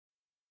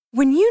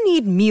When you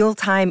need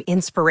mealtime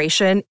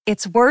inspiration,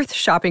 it's worth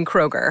shopping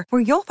Kroger,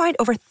 where you'll find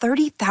over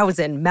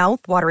 30,000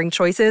 mouth-watering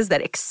choices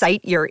that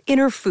excite your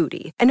inner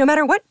foodie. And no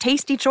matter what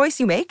tasty choice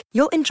you make,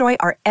 you'll enjoy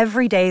our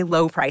everyday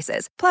low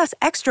prices, plus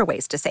extra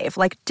ways to save,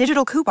 like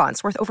digital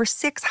coupons worth over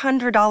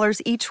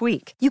 $600 each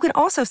week. You can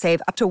also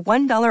save up to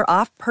 $1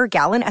 off per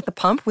gallon at the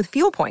pump with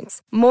fuel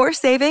points. More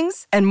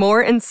savings and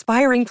more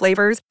inspiring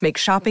flavors make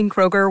shopping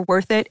Kroger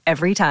worth it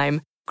every time.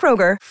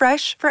 Kroger,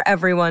 fresh for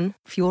everyone.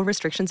 Fuel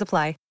restrictions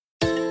apply.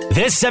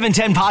 This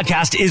 710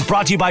 podcast is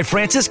brought to you by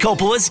Francis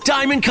Coppola's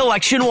Diamond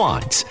Collection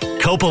Wines.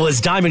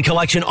 Coppola's Diamond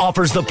Collection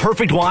offers the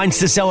perfect wines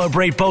to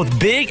celebrate both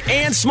big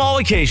and small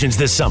occasions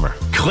this summer.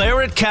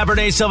 Claret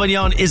Cabernet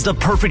Sauvignon is the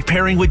perfect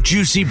pairing with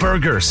juicy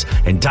burgers.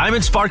 And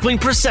Diamond Sparkling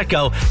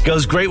Prosecco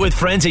goes great with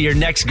friends at your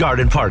next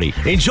garden party.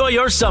 Enjoy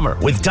your summer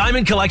with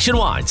Diamond Collection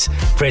Wines.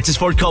 Francis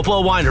Ford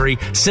Coppola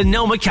Winery,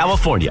 Sonoma,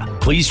 California.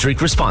 Please drink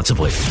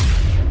responsibly.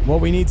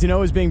 What we need to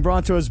know is being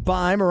brought to us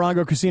by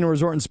Morongo Casino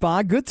Resort and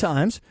Spa. Good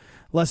times.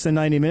 Less than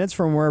 90 minutes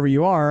from wherever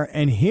you are.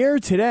 And here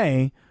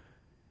today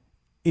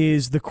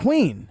is the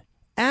Queen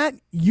at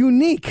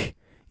Unique,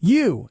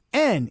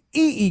 UNEEQ_.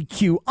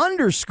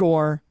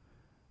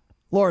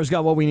 Laura's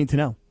got what we need to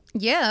know.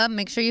 Yeah,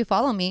 make sure you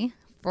follow me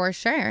for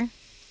sure.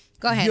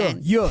 Go ahead,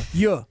 Andy.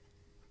 Yeah.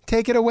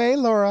 Take it away,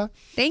 Laura.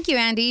 Thank you,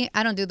 Andy.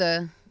 I don't do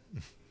the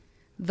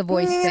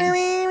voice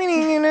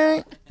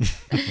thing.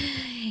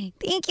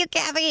 Thank you,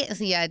 Kathy.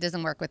 So yeah, it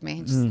doesn't work with me.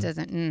 It just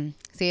doesn't.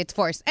 See, it's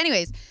forced.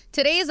 Anyways,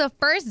 today is the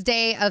first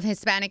day of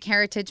Hispanic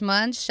Heritage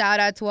Month.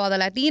 Shout out to all the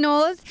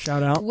Latinos.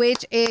 Shout out.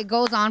 Which it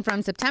goes on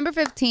from September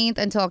 15th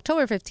until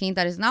October 15th.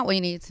 That is not what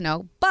you need to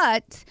know.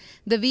 But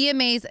the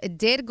VMAs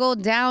did go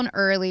down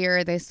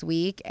earlier this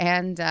week.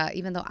 And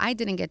even though I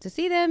didn't get to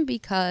see them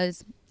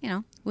because,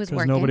 it was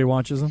working. Nobody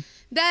watches them?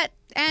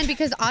 And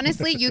because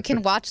honestly, you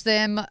can watch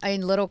them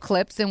in little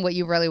clips and what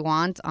you really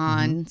want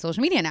on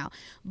social media now.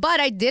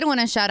 But I did want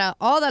to shout out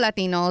all the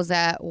Latinos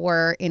that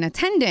were in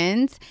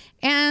attendance.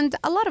 And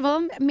a lot of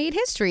them made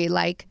history,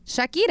 like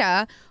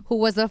Shakira, who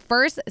was the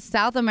first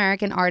South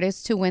American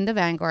artist to win the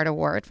Vanguard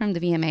Award from the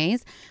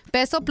VMAs.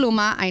 Peso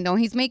Pluma, I know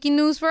he's making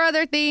news for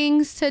other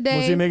things today.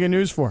 What's he making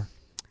news for?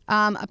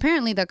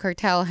 Apparently the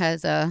cartel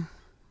has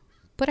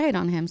put a hit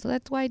on him. So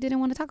that's why I didn't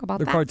want to talk about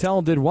that. The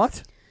cartel did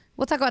what?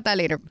 We'll talk about that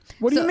later.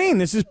 What do you mean?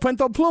 This is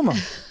Peso Pluma.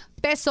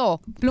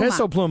 Peso Pluma.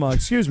 Peso Pluma.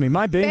 Excuse me.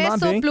 My B.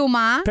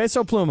 Pluma.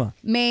 Peso Pluma.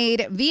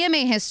 Made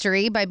VMA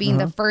history by being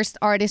the first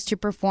artist to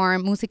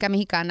perform Música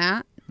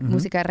Mexicana,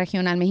 Música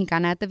Regional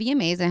Mexicana at the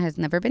VMAs, and has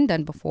never been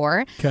done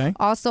before. Okay.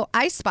 Also,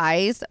 Ice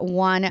Spice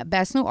won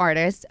Best New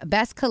Artist.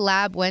 Best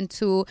Collab went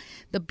to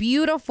the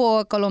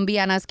beautiful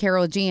Colombianas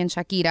Karol G and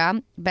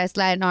Shakira. Best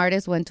Latin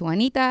Artist went to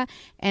Anita.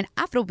 And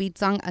Afrobeat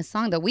song, a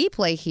song that we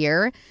play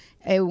here,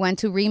 it went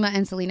to Rima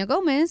and Selena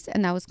Gomez,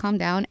 and that was Calm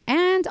Down.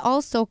 And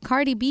also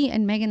Cardi B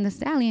and Megan Thee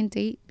Stallion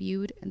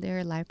debuted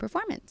their live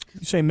performance.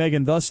 You say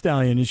Megan Thee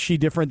Stallion. Is she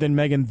different than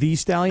Megan Thee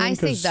Stallion? I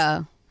say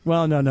the.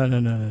 Well,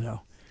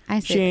 no.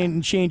 She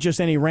ain't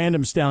just any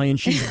random stallion.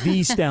 She's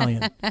the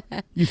stallion.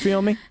 You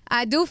feel me?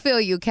 I do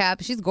feel you,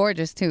 Cap. She's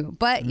gorgeous, too.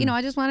 But,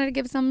 I just wanted to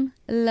give some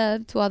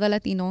love to all the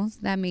Latinos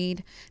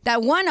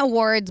that won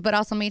awards, but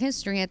also made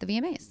history at the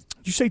VMAs.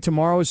 Did you say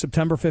tomorrow is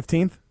September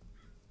 15th?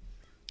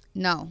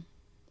 No.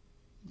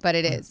 But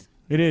it is.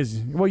 It is.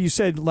 Well, you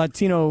said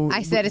Latino.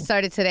 I said it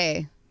started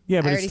today.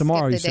 Yeah, but it's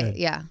tomorrow, you said.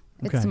 Yeah,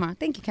 it's tomorrow.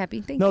 Thank you,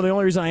 Cappy. Thank you. No, the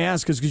only reason I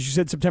ask is because you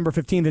said September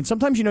 15th. And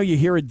sometimes, you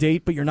hear a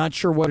date, but you're not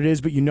sure what it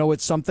is, but you know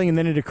it's something. And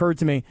then it occurred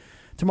to me,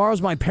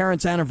 tomorrow's my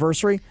parents'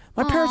 anniversary.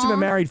 My parents have been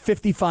married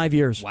 55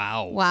 years.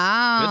 Wow.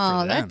 Good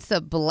for them. That's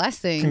a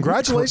blessing.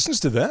 Congratulations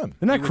to them.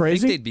 Isn't that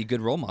crazy? I think they'd be good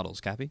role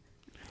models, Cappy.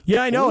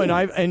 Yeah, I know. And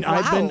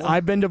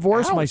I've been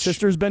divorced. Ouch. My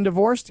sister's been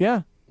divorced.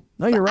 Yeah.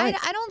 No, you're right.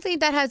 I don't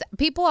think that has.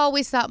 People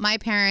always thought my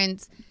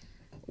parents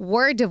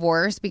were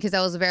divorced because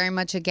I was very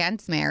much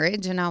against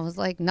marriage, and I was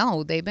like,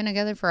 no, they've been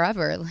together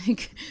forever.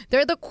 Like,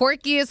 they're the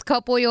quirkiest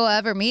couple you'll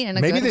ever meet in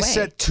a Maybe good way. they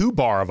set too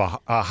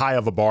high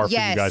of a bar for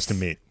you guys to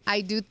meet.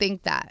 I do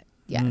think that.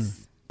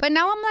 Yes, but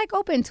now I'm like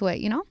open to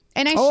it, and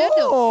I should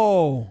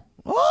do.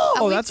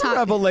 That's a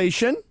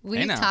revelation.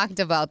 We've talked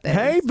about this.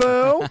 Hey,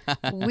 boo.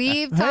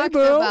 We've talked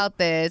about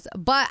this,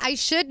 but I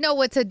should know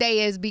what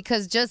today is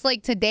because just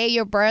like today,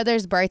 your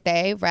brother's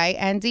birthday, right,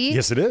 Andy?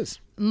 Yes, it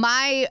is.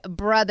 My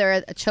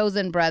brother,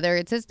 chosen brother,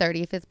 it's his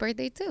 35th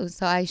birthday too.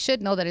 So I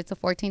should know that it's the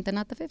 14th and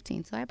not the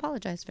 15th. So I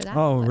apologize for that.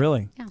 Oh,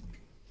 really? Yeah.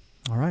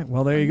 All right.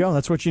 Well, there you go.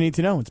 That's what you need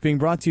to know. It's being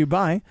brought to you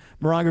by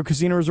Morongo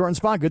Casino Resort and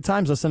Spa. Good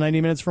times, less than 90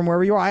 minutes from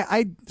wherever you are.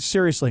 I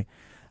seriously,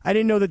 I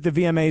didn't know that the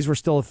VMAs were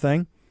still a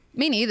thing.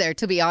 Me neither,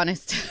 to be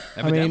honest.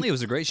 Evidently, it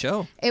was a great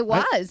show. It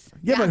was.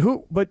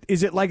 But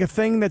is it like a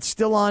thing that's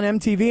still on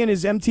MTV, and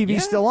is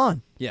MTV still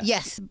on?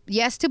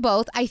 Yes to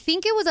both. I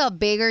think it was a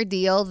bigger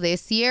deal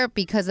this year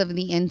because of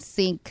the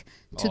NSYNC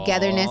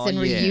togetherness and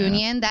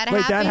reunion that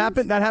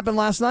happened. That happened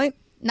last night?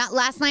 Not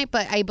last night,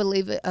 but I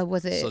believe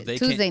was it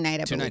Tuesday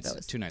night? I believe it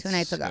was 2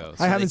 nights ago.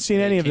 I haven't seen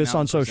any of this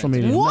on social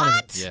media.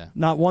 What? Yeah.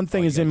 Not one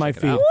thing is in my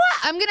feed. What?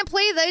 I'm gonna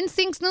play the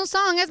NSYNC's new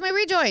song as my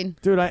rejoin.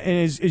 Dude, and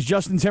is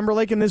Justin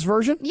Timberlake in this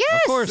version?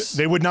 Yes. Of course.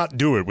 They would not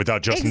do it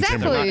without Justin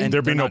Exactly. Timberlake.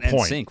 There'd be no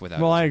point.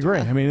 Well, I agree.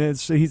 I mean,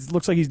 he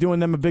looks like he's doing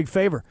them a big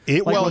favor.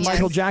 When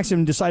Michael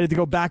Jackson decided to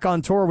go back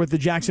on tour with the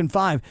Jackson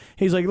 5,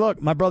 he's like,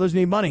 look, my brothers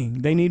need money.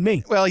 They need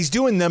me. Well, he's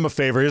doing them a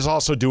favor. He's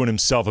also doing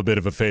himself a bit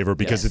of a favor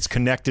because it's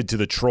connected to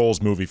the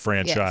Trolls movie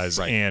franchise,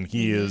 and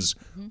he is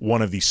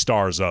one of the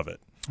stars of it.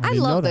 I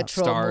love the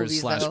Troll movies,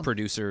 stars though.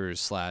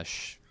 producers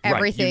 /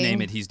 everything. You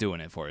name it, he's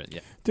doing it for it. Yeah.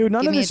 Dude,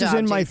 none Give of me a this is job,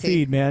 in my JT.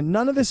 feed, man.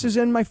 None of this is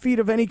in my feed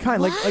of any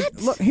kind. Like,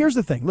 look, here's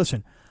the thing.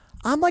 Listen,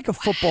 I'm like a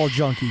football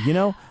junkie, you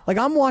know? Like,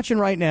 I'm watching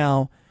right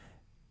now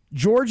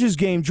George's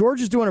game. George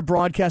is doing a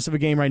broadcast of a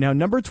game right now.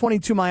 Number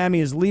 22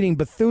 Miami is leading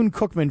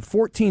Bethune-Cookman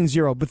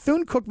 14-0.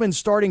 Bethune-Cookman's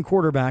starting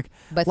quarterback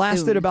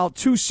lasted about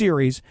 2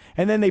 series,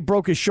 and then they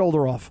broke his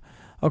shoulder off.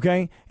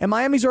 Okay? And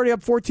Miami's already up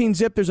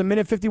 14-0. There's a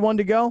minute 51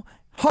 to go.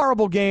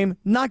 Horrible game.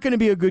 Not going to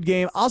be a good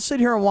game. I'll sit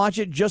here and watch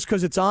it just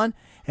because it's on.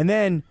 And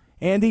then,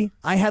 Andy,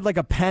 I had like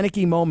a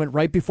panicky moment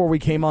right before we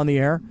came on the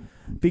air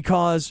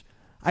because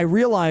I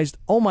realized,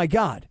 oh my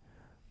God,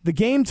 the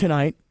game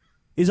tonight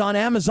is on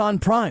Amazon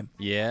Prime.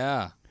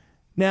 Yeah.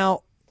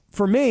 Now,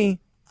 for me,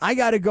 I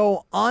got to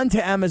go onto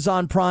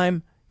Amazon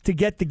Prime to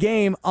get the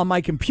game on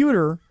my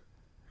computer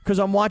because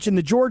I'm watching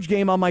the George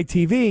game on my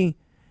TV.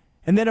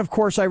 And then, of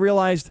course, I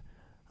realized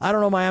I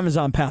don't know my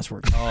Amazon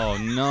password. Oh,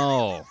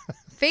 no.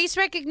 Face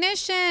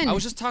recognition. I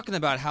was just talking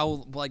about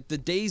how, like, the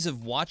days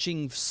of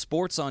watching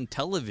sports on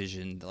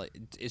television, like,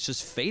 it's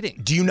just fading.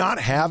 Do you not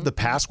have the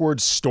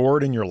password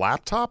stored in your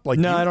laptop? Like,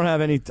 no, I don't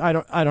have any. I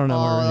don't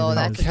know where anything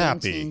that's is. a game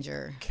Cappy.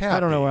 changer. I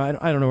don't know.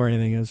 I don't know where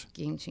anything is.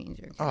 Game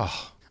changer.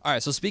 Oh, All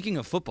right, so speaking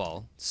of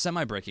football,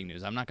 semi-breaking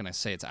news. I'm not going to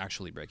say it's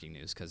actually breaking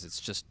news because it's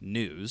just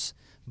news.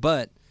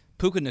 But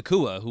Puka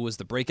Nacua, who was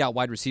the breakout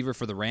wide receiver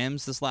for the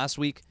Rams this last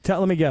week.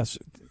 Let me guess.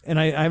 And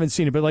I haven't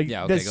seen it, but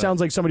this sounds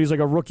like somebody who's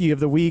like a rookie of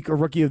the week or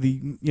rookie of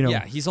the,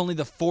 Yeah, he's only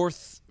the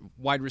 4th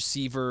wide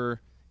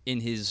receiver in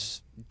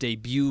his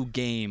debut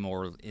game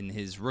or in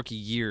his rookie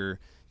year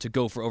to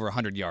go for over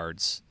 100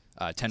 yards,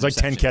 10 it's like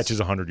 10 catches,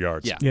 100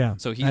 yards. Yeah.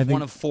 So he's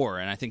one of 4,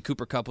 and I think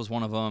Cooper Kupp was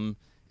one of them,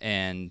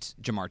 and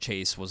Jamar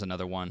Chase was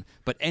another one.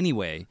 But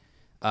anyway,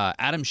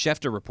 Adam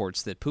Schefter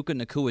reports that Puka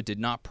Nacua did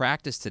not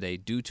practice today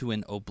due to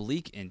an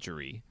oblique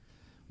injury,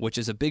 which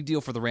is a big deal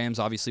for the Rams,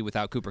 obviously,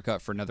 without Cooper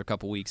Kupp for another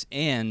couple weeks,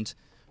 and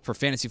for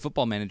fantasy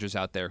football managers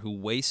out there who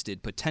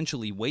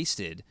potentially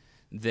wasted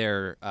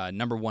their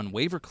number 1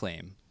 waiver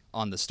claim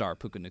on the star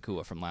Puka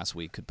Nacua from last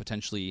week, could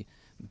potentially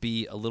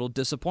be a little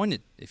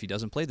disappointed if he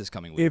doesn't play this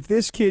coming week. If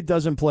this kid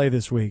doesn't play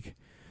this week,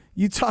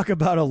 you talk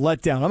about a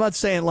letdown. I'm not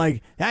saying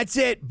like, that's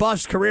it,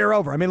 bust, career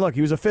over. I mean, look,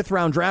 he was a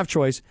 5th-round draft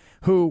choice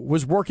who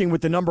was working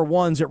with the number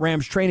 1s at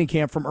Rams training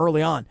camp from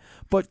early on.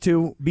 But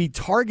to be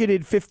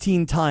targeted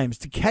 15 times,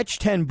 to catch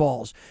 10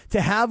 balls,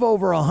 to have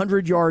over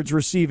 100 yards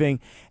receiving,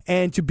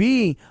 and to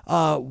be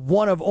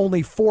one of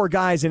only 4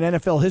 guys in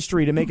NFL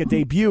history to make a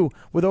debut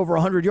with over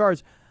 100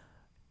 yards,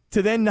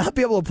 to then not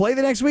be able to play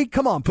the next week?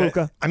 Come on,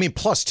 Puka. I mean,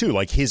 plus, too,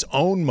 like his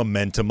own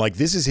momentum, like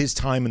this is his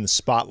time in the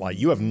spotlight.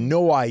 You have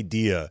no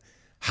idea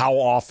how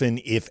often,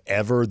 if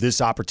ever,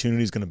 this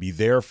opportunity is going to be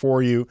there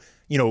for you.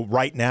 You know,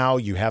 right now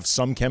you have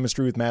some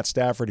chemistry with Matt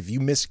Stafford. If you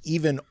miss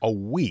even a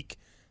week,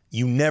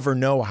 you never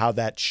know how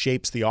that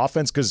shapes the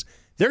offense because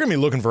they're going to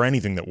be looking for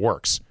anything that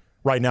works.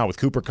 Right now with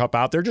Cooper Kupp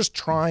out, they're just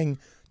trying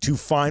to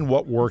find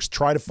what works,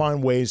 try to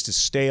find ways to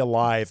stay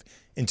alive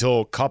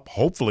until Kupp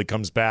hopefully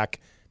comes back,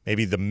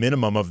 maybe the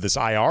minimum of this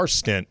IR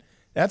stint.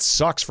 That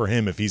sucks for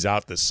him if he's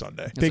out this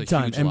Sunday. Big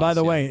time. And by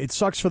the way, it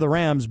sucks for the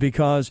Rams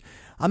because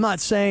I'm not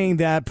saying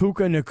that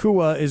Puka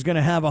Nacua is going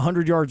to have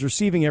 100 yards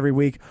receiving every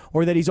week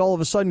or that he's all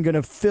of a sudden going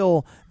to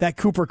fill that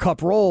Cooper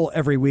Kupp role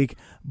every week,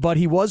 but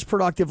he was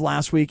productive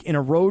last week in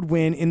a road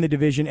win in the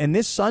division. And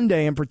this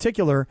Sunday in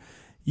particular,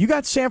 you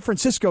got San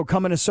Francisco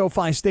coming to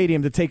SoFi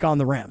Stadium to take on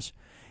the Rams.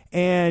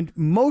 And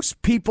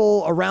most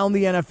people around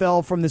the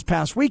NFL from this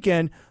past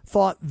weekend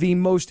thought the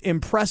most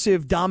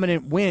impressive,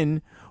 dominant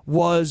win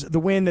was the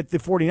win that the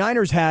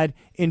 49ers had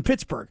in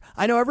Pittsburgh.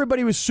 I know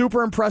everybody was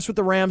super impressed with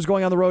the Rams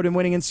going on the road and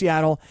winning in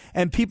Seattle,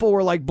 and people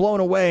were like blown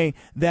away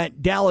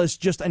that Dallas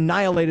just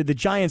annihilated the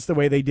Giants the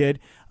way they did.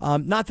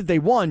 Not that they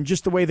won,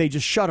 just the way they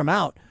just shut them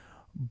out.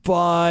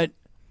 But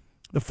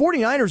the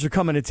 49ers are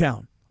coming to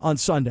town on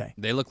Sunday.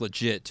 They look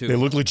legit, too. They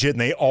look legit, and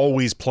they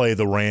always play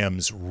the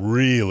Rams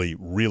really,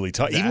 really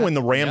tough. Even when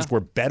the Rams were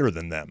better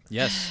than them,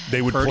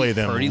 they would play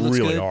them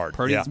really hard.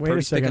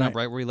 Purdy's picking up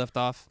right where he left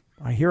off.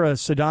 I hear a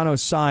Sedano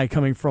sigh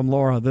coming from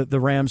Laura, the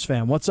Rams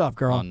fan. What's up,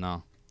 girl? Oh,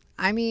 no.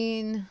 I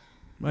mean,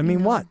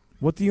 what?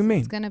 What do you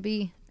mean? It's going to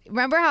be...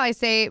 Remember how I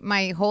say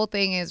my whole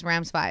thing is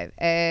Rams 5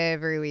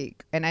 every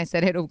week, and I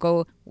said it'll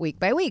go week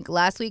by week.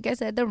 Last week I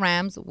said the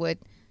Rams would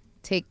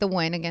take the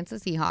win against the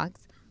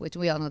Seahawks, which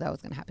we all know that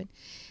was going to happen.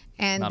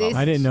 And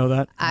I didn't know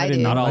that. I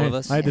didn't. Not all of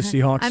us. I had the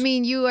Seahawks. I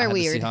mean, you are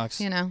weird,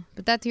 Seahawks.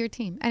 but that's your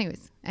team.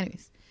 Anyways.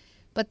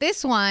 But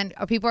this one,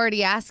 people are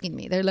already asking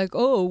me. They're like,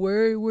 "Oh,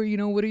 where, what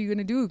are you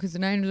gonna do? Because the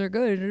Niners are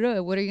good.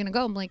 What are you gonna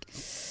go?" I'm like,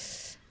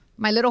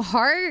 my little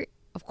heart,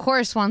 of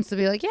course, wants to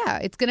be like, "Yeah,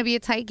 it's gonna be a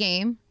tight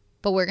game,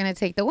 but we're gonna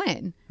take the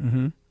win."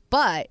 Mm-hmm.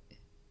 But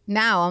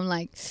now I'm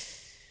like,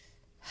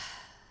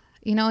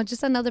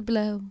 just another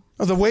blow.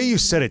 Oh, the way you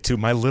said it too,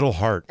 my little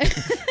heart.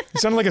 You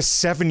sound like a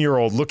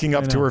 7-year-old looking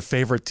up to her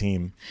favorite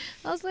team.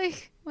 I was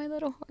like, my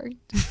little heart.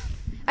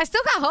 I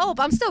still got hope.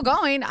 I'm still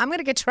going. I'm going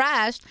to get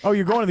trashed. Oh,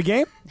 you're going to the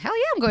game? Hell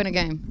yeah, I'm going to the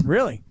game.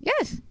 Really?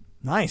 Yes.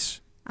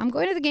 Nice. I'm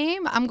going to the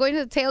game. I'm going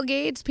to the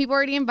tailgates. People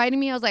already inviting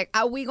me. I was like,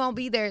 we going to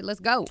be there. Let's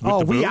go.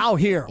 Oh, we out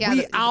here. Yeah,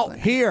 we out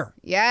here.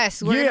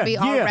 Yes, we're going to be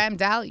all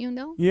rammed out,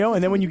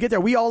 And then when you get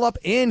there, we all up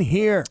in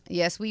here.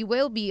 Yes, we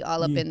will be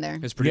all up in there.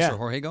 Is producer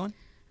Jorge going?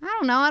 I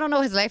don't know. I don't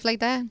know his life like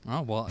that.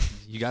 Oh, well,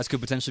 you guys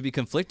could potentially be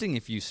conflicting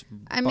if you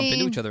bump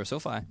into each other at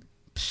SoFi.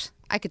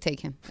 I could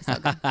take him. It's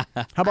not good.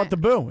 How about the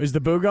Boo? Is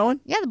the Boo going?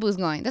 Yeah, the Boo's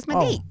going. That's my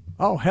date.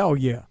 Oh, hell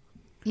yeah.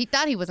 He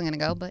thought he wasn't going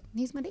to go, but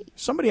he's my date.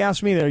 Somebody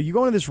asked me, "Are you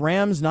going to this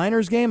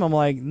Rams-Niners game?" I'm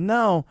like,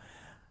 no.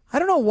 I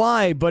don't know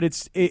why, but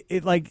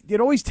it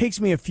always takes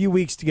me a few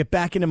weeks to get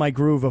back into my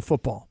groove of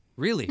football.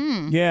 Really?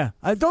 Yeah.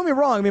 Don't get me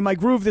wrong. I mean, my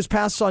groove this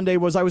past Sunday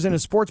was I was in a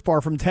sports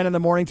bar from 10 in the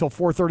morning till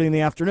 4:30 in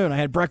the afternoon. I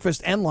had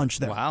breakfast and lunch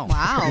there. Wow.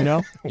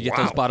 You get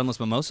those bottomless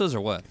mimosas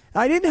or what?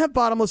 I didn't have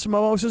bottomless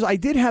mimosas. I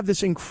did have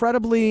this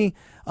incredibly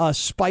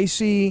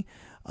spicy,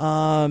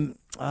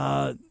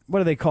 what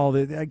do they call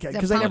it?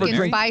 Because I never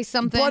drink spice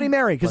something. Bloody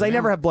Mary, because I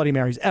never have Bloody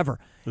Marys ever.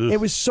 Ugh. It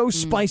was so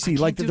spicy.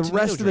 Like the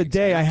rest of the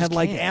day, I had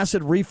like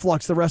acid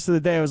reflux the rest of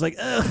the day. I was like,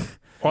 ugh.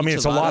 Well, I mean,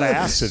 it's a lot of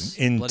acid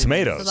in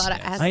tomatoes. It's a lot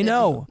of acid. I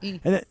know.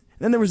 And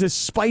then there was this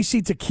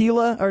spicy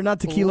tequila, or not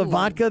tequila,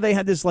 vodka. They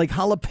had this like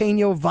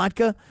jalapeno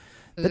vodka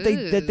that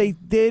they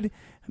did.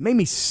 It made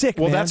me sick,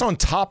 Well, man. that's on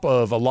top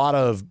of a lot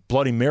of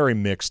Bloody Mary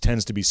mix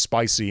tends to be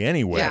spicy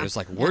anyway. Yeah, there's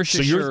like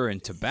Worcestershire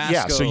and Tabasco.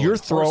 Yeah, so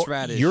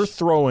you're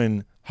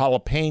throwing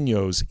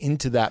jalapenos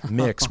into that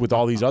mix with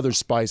all these other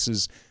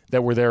spices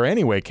that were there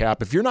anyway,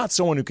 Cap. If you're not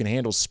someone who can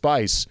handle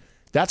spice,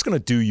 that's going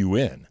to do you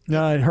in.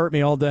 No, it hurt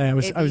me all day. I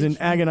was in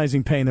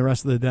agonizing pain the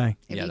rest of the day.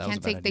 If you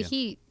can't take the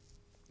heat,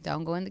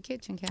 don't go in the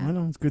kitchen, Cap. I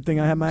know. It's a good thing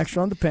I have my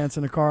extra underpants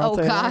in the car. I'll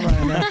tell God. you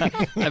that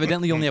right now.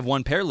 Evidently, you only have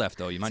one pair left,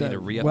 though. You might need to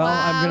re-up. Well,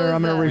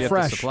 I'm gonna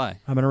refresh. Supply.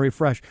 I'm gonna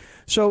refresh.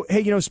 So,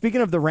 hey,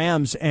 speaking of the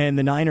Rams and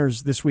the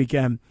Niners this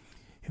weekend,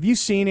 have you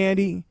seen,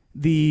 Andy,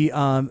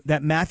 that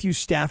Matthew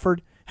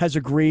Stafford has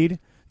agreed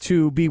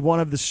to be one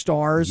of the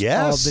stars of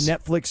the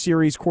Netflix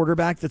series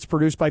Quarterback that's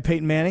produced by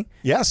Peyton Manning?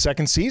 Yeah,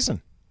 second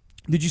season.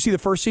 Did you see the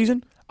first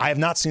season? I have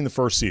not seen the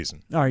first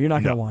season. All right, you're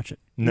not going to watch it.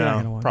 No,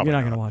 you're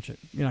not going to watch it.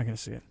 You're not going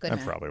to see it. I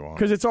probably won't.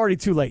 Because it's already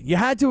too late. You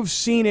had to have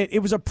seen it. It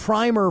was a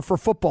primer for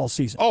football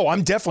season. Oh,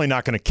 I'm definitely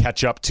not going to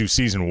catch up to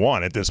season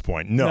 1 at this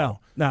point. No,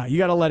 you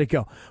got to let it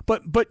go.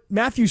 But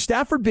Matthew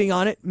Stafford being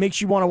on it makes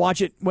you want to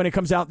watch it when it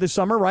comes out this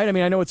summer, right? I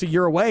mean, I know it's a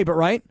year away, but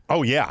right?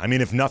 Oh, yeah. I mean,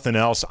 if nothing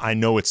else, I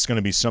know it's going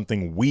to be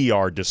something we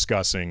are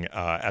discussing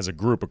as a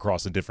group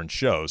across the different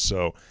shows.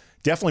 So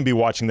definitely be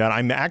watching that.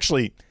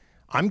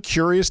 I'm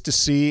curious to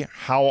see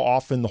how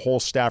often the whole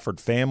Stafford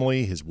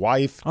family, his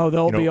wife,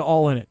 they'll be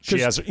all in it. She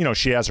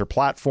has her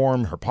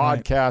platform, her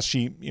podcast.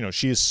 Right.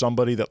 She is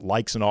somebody that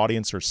likes an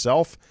audience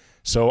herself.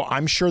 So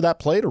I'm sure that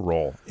played a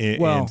role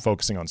in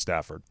focusing on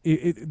Stafford.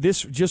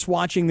 Just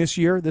watching this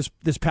year,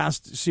 this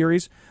past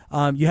series,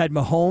 you had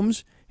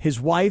Mahomes, his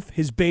wife,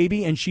 his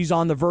baby, and she's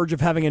on the verge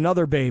of having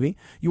another baby.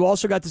 You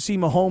also got to see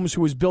Mahomes,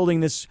 who was building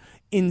this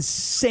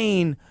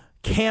insane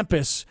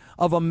campus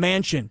of a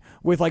mansion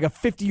with like a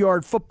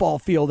 50-yard football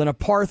field and a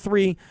par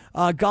 3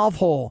 golf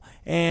hole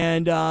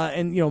and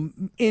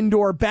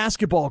indoor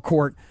basketball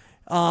court.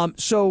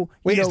 Is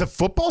the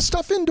football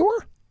stuff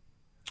indoor?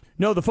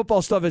 No, the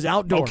football stuff is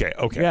outdoor.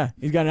 Okay. Yeah,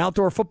 he's got an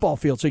outdoor football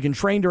field, so he can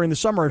train during the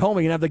summer at home.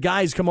 He can have the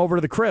guys come over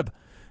to the crib,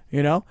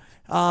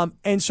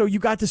 and so you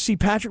got to see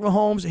Patrick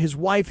Mahomes, his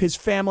wife, his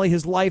family,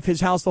 his life,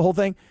 his house, the whole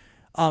thing.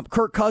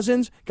 Kirk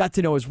Cousins, got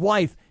to know his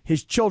wife,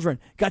 his children,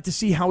 got to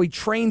see how he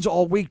trains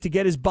all week to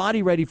get his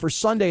body ready for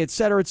Sunday, et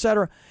cetera, et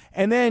cetera.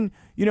 And then,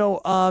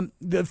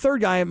 the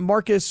third guy,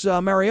 Marcus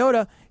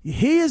Mariota,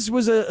 his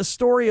was a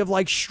story of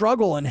like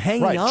struggle and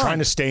hanging on. Trying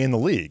to stay in the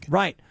league.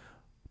 Right.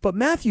 But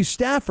Matthew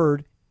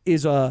Stafford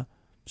is a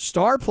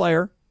star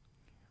player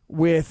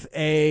with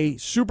a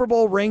Super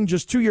Bowl ring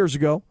just 2 years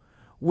ago,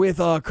 with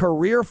a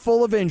career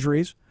full of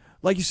injuries,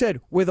 like you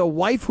said, with a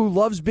wife who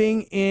loves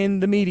being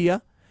in the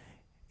media,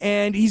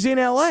 and he's in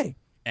L.A.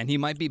 And he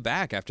might be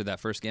back after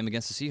that first game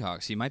against the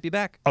Seahawks. He might be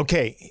back.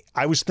 Okay,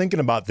 I was thinking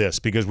about this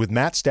because with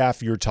Matt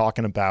Stafford, you're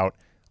talking about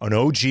an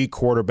OG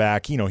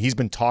quarterback. He's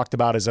been talked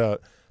about as a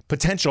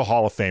potential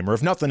Hall of Famer.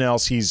 If nothing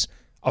else, he's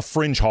a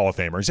fringe Hall of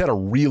Famer. He's had a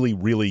really,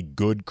 really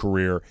good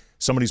career.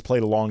 Somebody's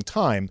played a long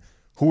time.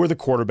 Who are the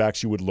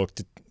quarterbacks you would look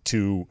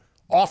to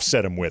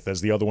offset him with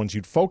as the other ones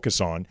you'd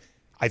focus on?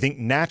 I think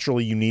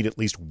naturally you need at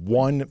least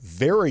one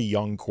very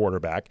young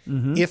quarterback,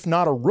 if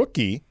not a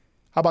rookie.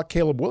 How about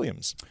Caleb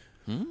Williams?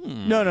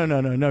 No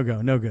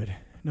go. No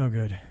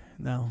good.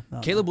 No.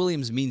 Caleb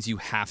Williams means you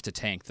have to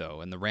tank,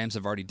 though, and the Rams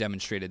have already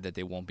demonstrated that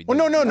they won't be. Well,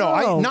 doing that.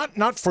 no.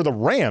 Not for the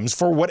Rams.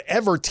 For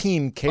whatever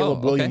team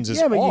Caleb Williams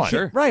is but on.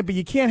 you right, but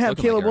you can't have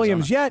Caleb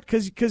Williams yet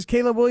because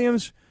Caleb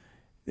Williams,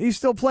 he's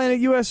still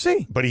playing at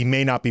USC. But he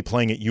may not be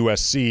playing at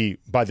USC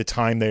by the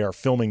time they are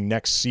filming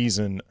next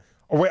season.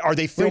 Or wait, are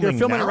they filming? They're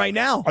filming now? it right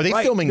now. Are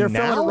they filming they're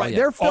now? Filming right.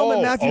 They're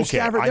filming Matthew okay.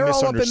 Stafford. They're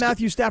all up in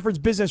Matthew Stafford's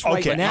business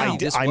right now.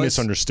 I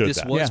misunderstood this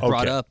that. This was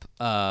brought up,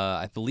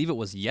 I believe it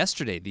was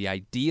yesterday, the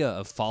idea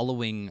of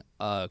following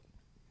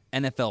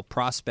NFL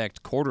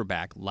prospect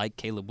quarterback like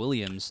Caleb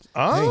Williams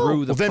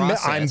through the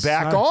process. I'm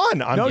back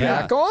on. I'm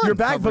back on. You're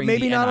back, but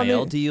maybe not on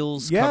NIL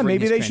deals. Yeah,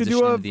 maybe they should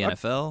do the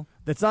NFL.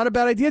 That's not a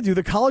bad idea. Do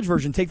the college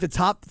version. Take the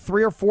top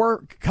 3 or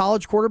 4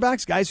 college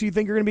quarterbacks, guys who you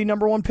think are going to be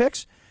number 1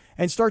 picks,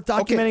 and start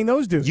documenting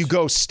those dudes. You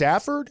go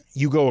Stafford,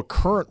 you go a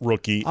current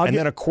rookie, and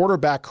then a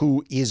quarterback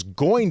who is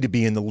going to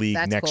be in the league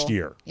next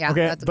year. Yeah,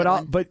 okay, that's a good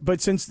one. but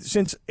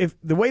since if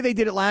the way they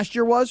did it last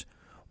year was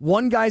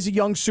one guy's a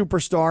young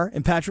superstar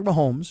in Patrick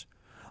Mahomes.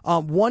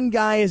 One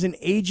guy is an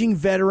aging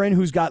veteran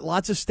who's got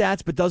lots of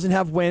stats but doesn't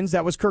have wins.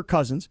 That was Kirk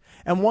Cousins.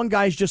 And one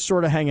guy's just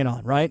sort of hanging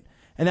on, right?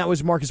 And that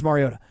was Marcus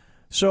Mariota.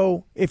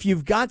 So if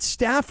you've got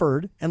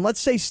Stafford, and let's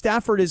say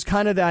Stafford is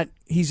kind of that,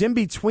 he's in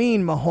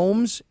between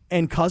Mahomes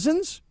and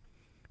Cousins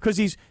because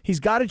he's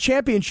got a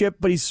championship,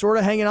 but he's sort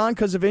of hanging on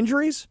because of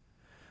injuries.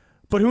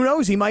 But who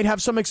knows? He might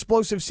have some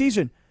explosive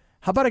season.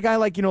 How about a guy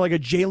like a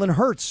Jalen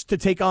Hurts to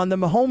take on the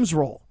Mahomes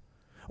role?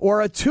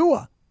 Or a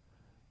Tua,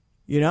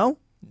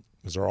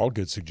 Those are all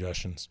good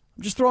suggestions.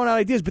 I'm just throwing out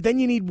ideas, but then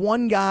you need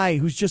one guy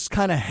who's just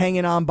kind of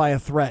hanging on by a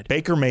thread.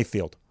 Baker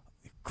Mayfield.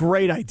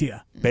 Great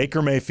idea.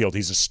 Baker Mayfield.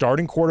 He's a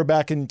starting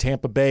quarterback in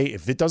Tampa Bay.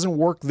 If it doesn't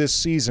work this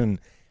season,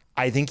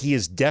 I think he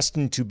is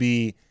destined to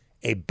be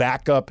a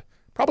backup,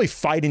 probably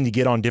fighting to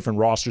get on different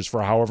rosters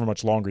for however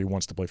much longer he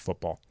wants to play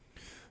football.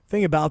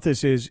 Thing about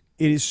this is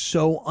it is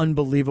so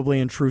unbelievably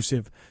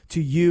intrusive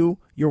to you,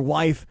 your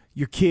wife,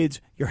 your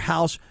kids, your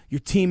house, your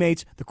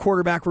teammates, the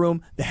quarterback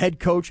room, the head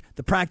coach,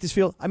 the practice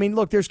field. I mean,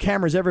 look, there's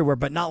cameras everywhere,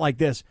 but not like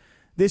this.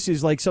 This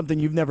is like something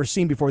you've never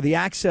seen before. The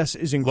access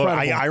is incredible.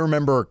 Look, I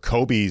remember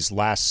Kobe's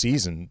last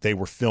season. They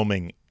were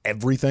filming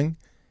everything,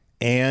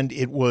 and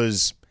it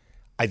was,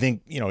 I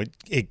think,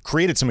 it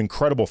created some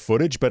incredible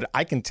footage, but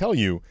I can tell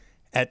you,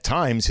 at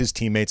times, his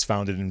teammates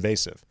found it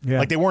invasive. Yeah.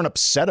 Like, they weren't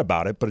upset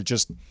about it, but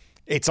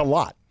it's a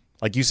lot.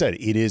 Like you said,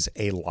 it is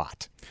a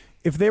lot.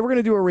 If they were going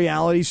to do a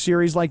reality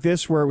series like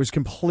this where it was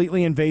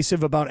completely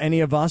invasive about any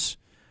of us,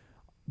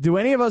 do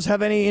any of us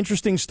have any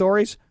interesting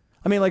stories?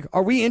 I mean,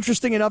 are we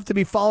interesting enough to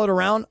be followed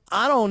around?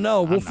 I don't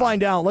know. We'll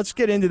find out. Let's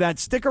get into that.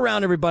 Stick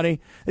around,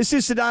 everybody. This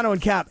is Sedano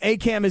and Cap.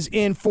 A-Cam is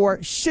in for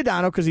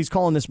Sedano because he's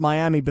calling this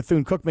Miami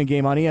Bethune-Cookman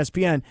game on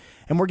ESPN,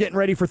 and we're getting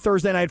ready for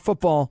Thursday Night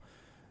Football.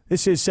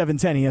 This is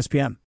 710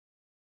 ESPN.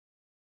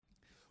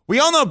 We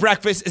all know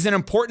breakfast is an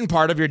important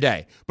part of your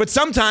day, but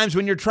sometimes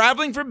when you're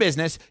traveling for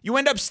business, you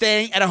end up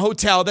staying at a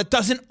hotel that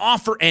doesn't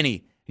offer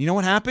any. You know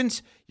what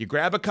happens? You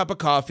grab a cup of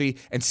coffee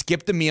and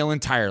skip the meal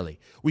entirely.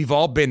 We've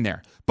all been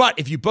there. But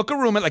if you book a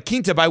room at La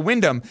Quinta by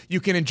Wyndham, you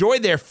can enjoy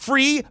their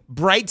free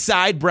Bright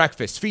Side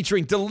breakfast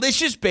featuring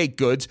delicious baked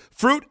goods,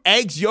 fruit,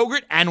 eggs,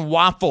 yogurt, and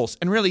waffles.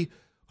 And really,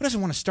 who doesn't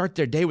want to start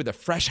their day with a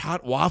fresh,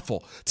 hot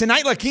waffle?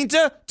 Tonight, La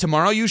Quinta,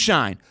 tomorrow you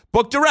shine.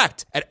 Book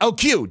direct at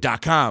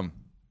LQ.com.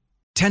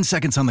 10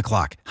 seconds on the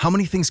clock. How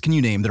many things can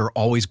you name that are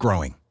always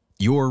growing?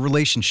 Your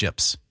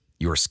relationships,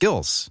 your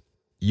skills,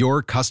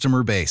 your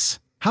customer base.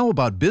 How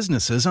about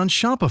businesses on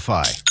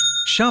Shopify?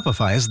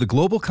 Shopify is the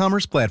global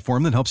commerce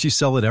platform that helps you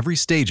sell at every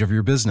stage of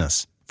your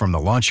business. From the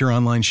launch your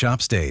online shop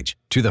stage,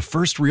 to the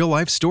first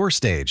real-life store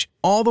stage,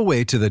 all the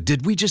way to the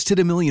did we just hit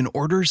a million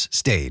orders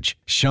stage.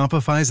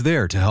 Shopify's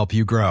there to help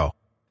you grow.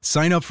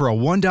 Sign up for a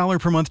 $1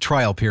 per month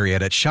trial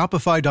period at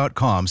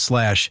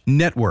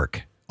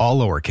shopify.com/network, all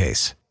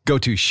lowercase. Go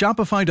to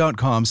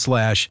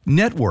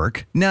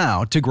shopify.com/network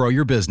now to grow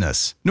your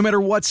business, no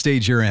matter what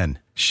stage you're in.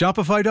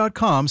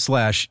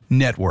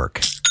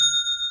 Shopify.com/network.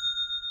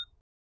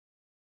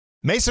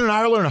 Mason and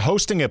Ireland are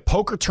hosting a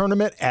poker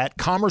tournament at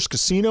Commerce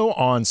Casino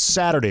on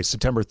Saturday,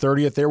 September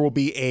 30th. There will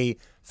be a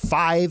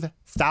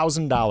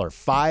 $5,000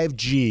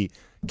 5G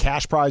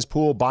cash prize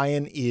pool.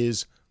 Buy-in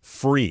is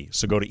free.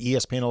 So go to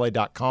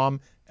espnla.com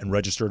and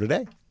register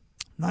today.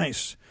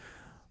 Nice.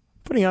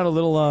 Putting out a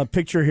little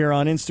picture here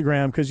on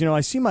Instagram because, I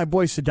see my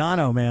boy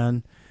Sedano,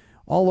 man,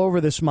 all over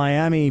this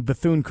Miami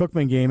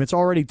Bethune-Cookman game. It's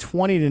already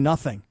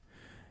 20-0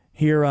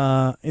 here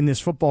in this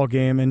football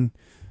game, and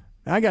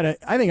I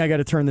think I got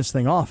to turn this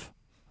thing off.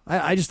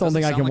 I just don't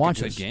think I can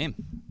watch this. Game.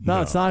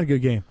 No, it's not a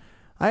good game.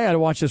 I got to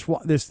watch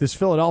this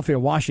Philadelphia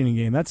Washington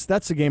game. That's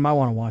the game I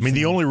want to watch. I mean,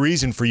 the only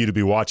reason for you to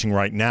be watching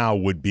right now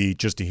would be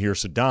just to hear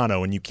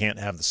Sedano, and you can't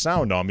have the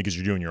sound on because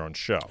you're doing your own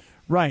show.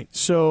 Right.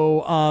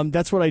 So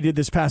that's what I did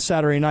this past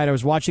Saturday night. I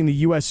was watching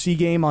the USC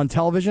game on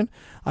television.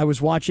 I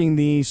was watching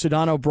the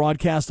Sedano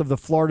broadcast of the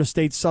Florida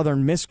State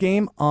Southern Miss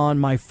game on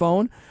my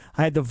phone.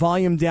 I had the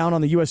volume down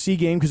on the USC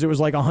game because it was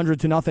like 100-0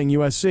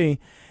 USC.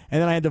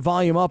 And then I had the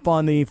volume up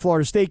on the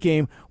Florida State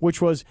game,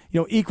 which was,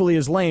 equally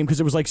as lame because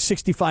it was like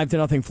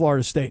 65-0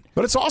 Florida State.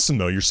 But it's awesome,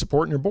 though. You're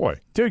supporting your boy.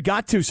 Dude,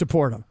 got to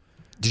support him.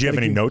 Did you have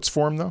any notes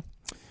for him, though?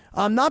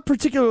 Not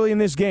particularly in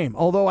this game,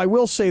 although I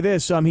will say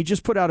this. He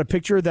just put out a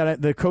picture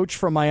that the coach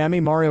from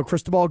Miami, Mario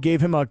Cristobal, gave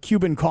him a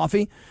Cuban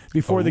coffee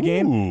before the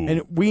game.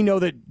 And we know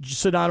that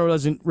Sedano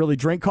doesn't really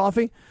drink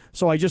coffee.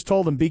 So I just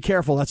told him, be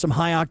careful. That's some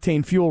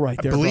high-octane fuel right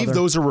there, I believe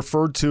brother. those are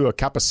referred to a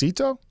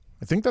capacito.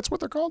 I think that's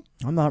what they're called.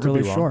 I'm not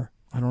really sure.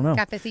 I don't know.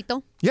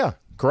 Cafecito? Yeah,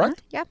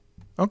 correct? Yeah.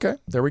 Okay,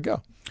 there we go.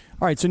 All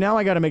right, so now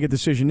I got to make a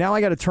decision. Now I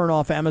got to turn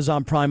off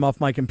Amazon Prime off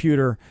my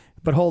computer.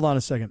 But hold on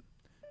a second.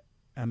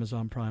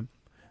 Amazon Prime.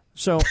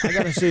 So I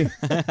got to see.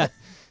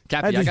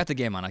 Cappy, I got the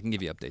game on. I can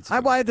give you updates.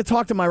 I had to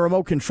talk to my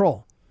remote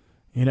control,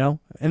 and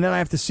then I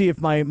have to see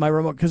if my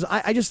remote, because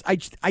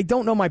I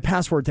don't know my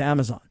password to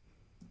Amazon.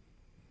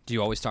 Do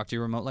you always talk to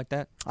your remote like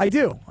that? I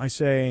do. I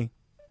say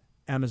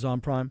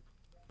Amazon Prime.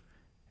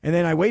 And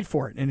then I wait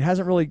for it, and it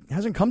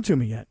hasn't come to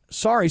me yet.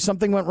 Sorry,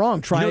 something went wrong.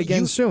 Try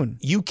again soon.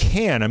 You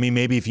can. I mean,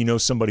 maybe if you know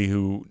somebody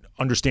who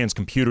understands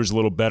computers a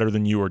little better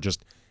than you or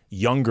just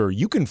younger,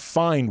 you can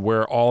find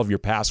where all of your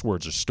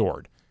passwords are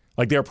stored.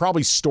 Like they're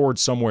probably stored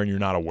somewhere and you're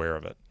not aware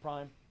of it.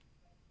 Prime.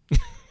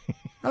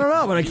 I don't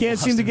know, but I can't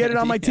seem to get it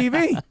on my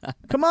TV.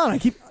 Come on.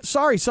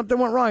 Sorry, something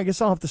went wrong. I guess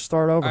I'll have to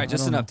start over. All right,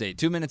 just an update.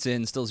 2 minutes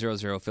in, still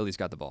 0-0. Philly's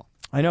got the ball.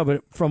 I know,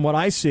 but from what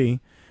I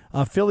see,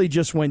 Philly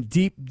just went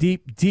deep,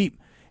 deep, deep.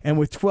 And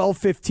with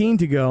 12:15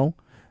 to go,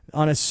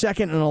 on a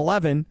 2nd and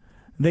 11,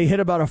 they hit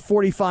about a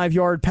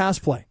 45-yard pass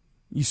play.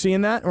 You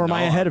seeing that, or am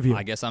I ahead of you?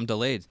 I guess I'm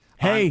delayed.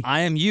 Hey. I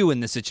am you in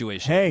this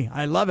situation. Hey,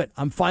 I love it.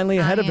 I'm finally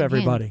ahead of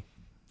everybody.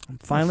 I'm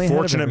finally ahead of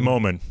Fortunate everybody.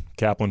 moment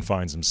Kaplan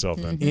finds himself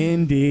in.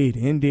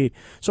 Indeed.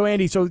 So,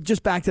 Andy,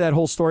 just back to that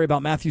whole story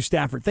about Matthew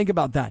Stafford. Think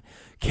about that.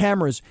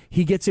 Cameras,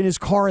 he gets in his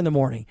car in the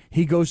morning.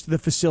 He goes to the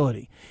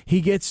facility.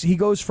 He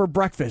goes for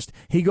breakfast.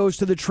 He goes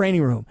to the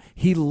training room.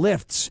 He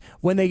lifts.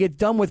 When they get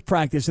done with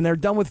practice and they're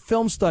done with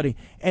film study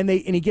and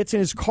he gets in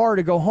his car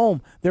to go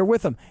home, they're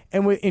with him.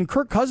 And in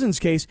Kirk Cousins'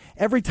 case,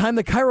 every time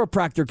the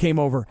chiropractor came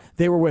over,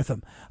 they were with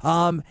him.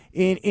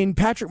 In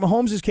Patrick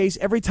Mahomes' case,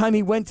 every time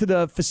he went to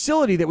the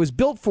facility that was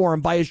built for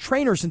him by his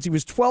trainer since he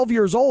was 12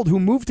 years old, who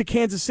moved to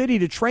Kansas City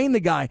to train the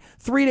guy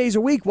 3 days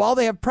a week while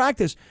they have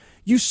practice,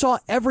 you saw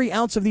every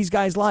ounce of these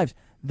guys' lives.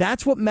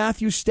 That's what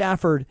Matthew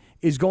Stafford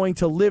is going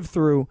to live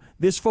through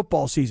this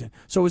football season.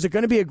 So is it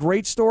going to be a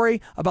great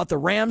story about the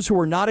Rams who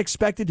are not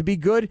expected to be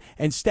good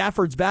and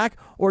Stafford's back?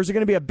 Or is it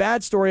going to be a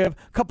bad story of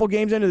a couple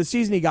games into the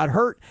season he got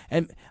hurt?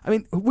 And, I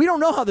mean, we don't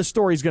know how the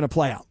story is going to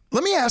play out.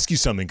 Let me ask you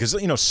something, because,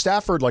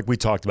 Stafford, like we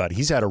talked about,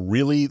 he's had a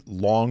really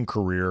long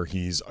career.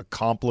 He's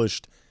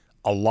accomplished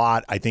a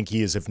lot. I think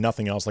he is, if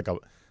nothing else, like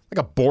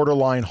a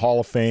borderline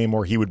Hall of Fame,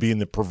 or he would be in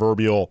the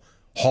proverbial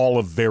Hall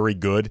of Very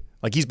Good.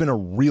 Like, he's been a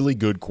really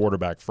good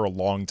quarterback for a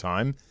long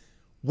time.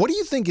 What do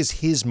you think is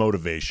his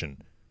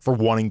motivation for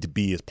wanting to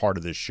be as part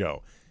of this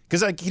show?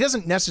 Because he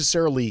doesn't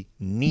necessarily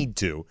need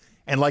to.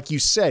 And like you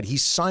said,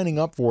 he's signing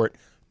up for it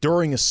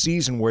during a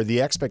season where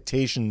the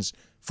expectations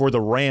for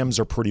the Rams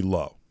are pretty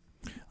low.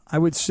 I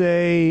would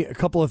say a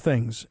couple of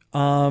things.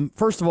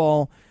 First of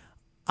all,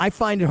 I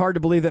find it hard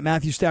to believe that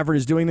Matthew Stafford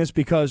is doing this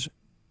because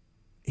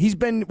he's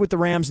been with the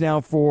Rams now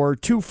for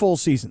 2 full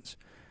seasons.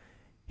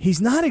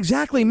 He's not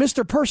exactly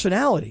Mr.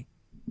 Personality.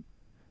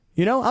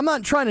 I'm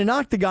not trying to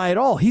knock the guy at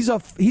all. He's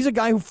a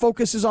guy who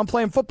focuses on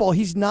playing football.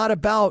 He's not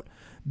about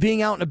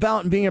being out and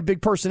about and being a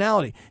big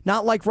personality.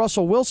 Not like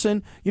Russell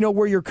Wilson,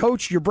 where your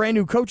brand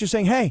new coach is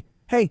saying,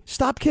 hey,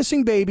 stop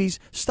kissing babies,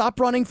 stop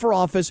running for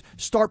office,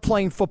 start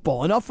playing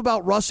football. Enough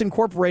about Russ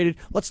Incorporated.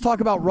 Let's talk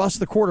about Russ,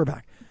 the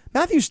quarterback.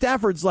 Matthew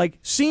Stafford's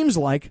seems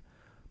like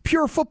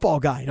pure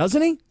football guy,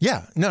 doesn't he?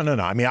 Yeah. No.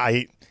 I mean,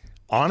 I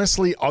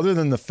honestly, other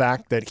than the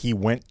fact that he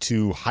went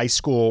to high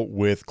school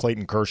with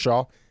Clayton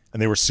Kershaw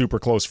and they were super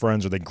close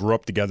friends, or they grew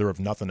up together, if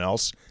nothing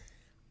else,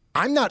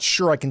 I'm not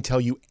sure I can tell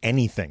you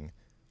anything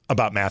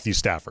about Matthew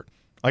Stafford.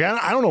 I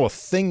don't know a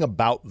thing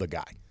about the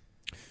guy.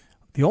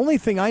 The only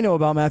thing I know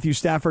about Matthew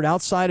Stafford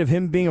outside of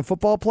him being a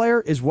football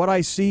player is what I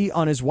see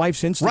on his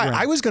wife's Instagram. Right.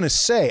 I was going to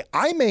say,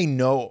 I don't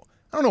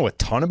know a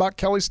ton about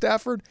Kelly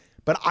Stafford,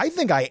 but I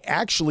think I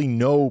actually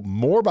know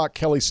more about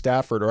Kelly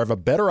Stafford, or have a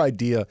better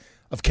idea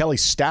of Kelly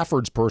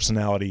Stafford's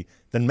personality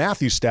than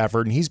Matthew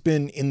Stafford. And he's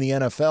been in the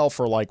NFL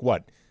for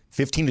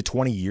 15 to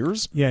 20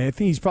 years? Yeah, I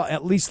think he's probably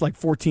at least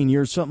 14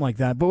 years, something like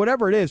that. But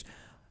whatever it is,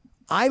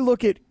 I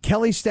look at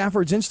Kelly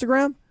Stafford's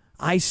Instagram.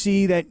 I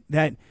see that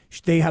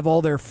they have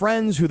all their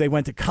friends who they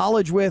went to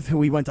college with,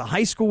 who he went to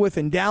high school with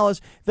in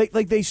Dallas.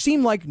 They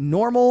seem like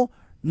normal,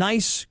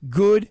 nice,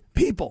 good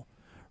people,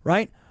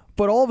 right?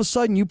 But all of a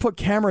sudden, you put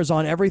cameras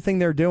on everything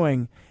they're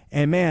doing,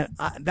 and man,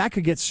 that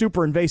could get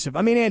super invasive.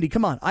 I mean, Andy,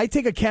 come on. I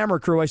take a camera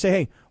crew. I say,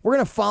 hey, we're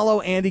going to follow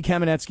Andy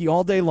Kamenetsky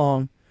all day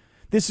long.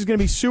 This is going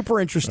to be super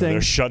interesting.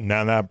 They're shutting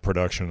down that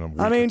production in a week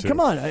I mean, or two. come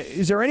on.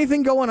 Is there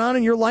anything going on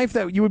in your life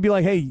that you would be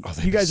like, hey,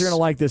 you guys are going to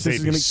like this? This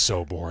is They'd going be to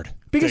so bored.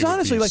 Because They would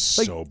honestly, be like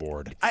so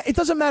bored. It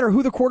doesn't matter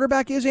who the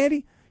quarterback is,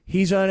 Andy.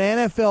 He's an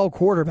NFL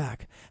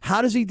quarterback.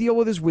 How does he deal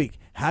with his week?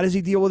 How does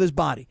he deal with his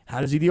body? How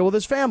does he deal with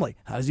his family?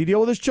 How does he deal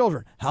with his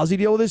children? How does he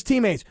deal with his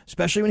teammates,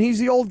 especially when he's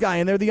the old guy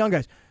and they're the young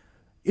guys?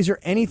 Is there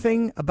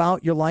anything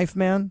about your life,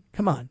 man?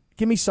 Come on.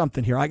 Give me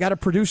something here. I got to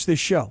produce this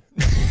show.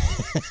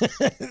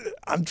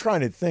 I'm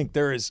trying to think.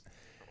 There is...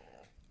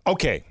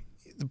 Okay,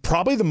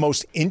 probably the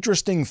most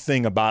interesting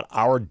thing about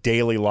our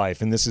daily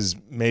life, and this is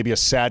maybe a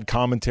sad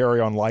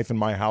commentary on life in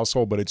my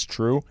household, but it's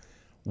true.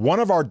 One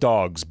of our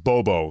dogs,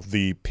 Bobo,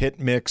 the pit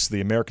mix,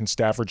 the American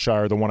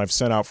Staffordshire, the one I've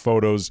sent out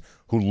photos,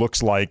 who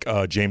looks like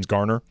James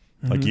Garner.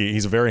 Like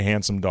he's a very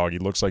handsome dog. He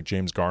looks like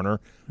James Garner.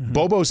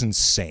 Bobo's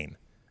insane.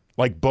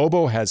 Like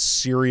Bobo has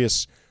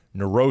serious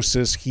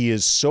neurosis. He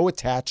is so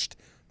attached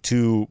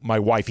to my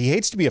wife. He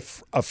hates to be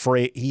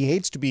afraid. He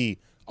hates to be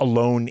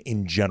alone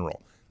in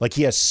general. Like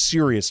he has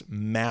serious,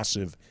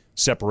 massive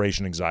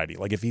separation anxiety.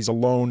 Like if he's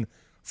alone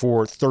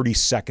for 30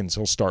 seconds,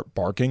 he'll start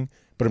barking.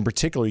 But in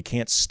particular, he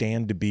can't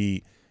stand to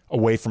be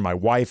away from my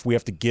wife. We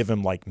have to give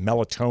him like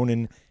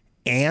melatonin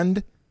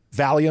and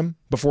Valium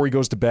before he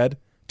goes to bed,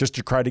 just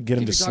to try to get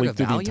him to sleep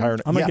through the entire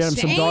night. I'm gonna get him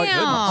some dog.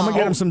 I'm gonna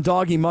get him some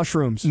doggy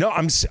mushrooms. No,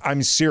 I'm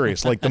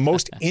serious. Like the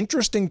most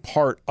interesting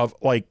part of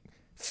like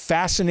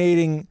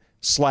fascinating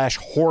 /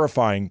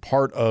 horrifying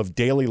part of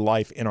daily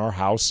life in our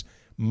house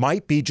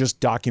might be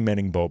just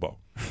documenting Bobo.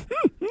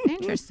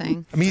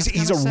 Interesting. I mean,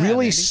 he's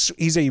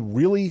a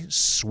really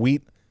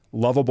sweet,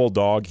 lovable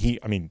dog.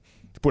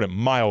 To put it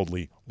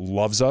mildly,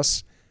 loves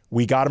us.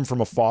 We got him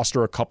from a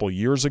foster a couple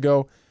years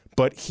ago,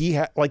 but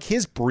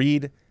his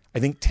breed, I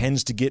think,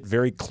 tends to get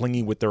very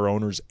clingy with their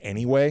owners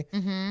anyway.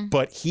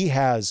 But he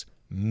has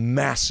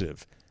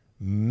massive,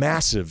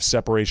 massive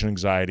separation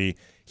anxiety.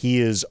 He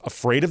is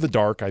afraid of the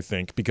dark, I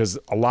think, because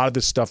a lot of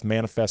this stuff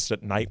manifests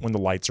at night when the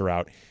lights are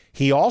out.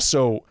 He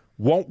also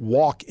won't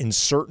walk in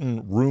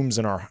certain rooms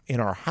in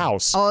our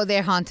house. Oh,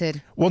 they're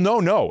haunted. Well,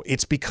 no.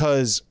 It's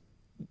because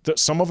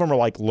some of them are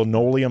like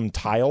linoleum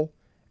tile,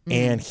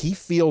 and he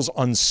feels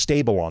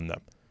unstable on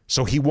them.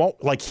 So he will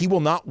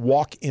not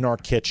walk in our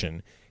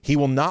kitchen. He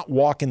will not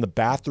walk in the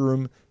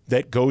bathroom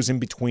that goes in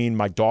between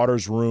my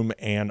daughter's room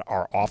and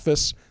our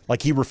office.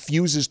 Like he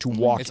refuses to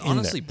walk in there. It's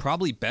honestly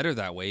probably better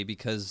that way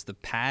because the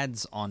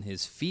pads on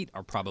his feet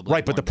are probably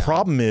right. But the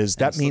problem is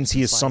that means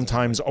he is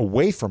sometimes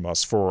away from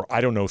us for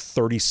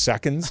 30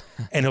 seconds,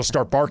 and he'll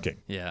start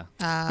barking. Yeah.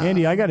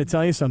 Andy, I got to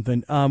tell you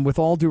something. With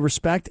all due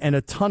respect and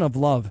a ton of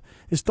love,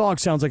 this dog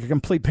sounds like a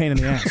complete pain in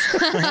the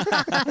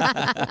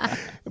ass.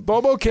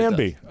 Bobo can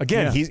be.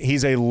 Again,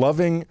 he's a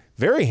loving,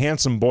 very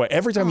handsome boy.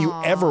 Every time you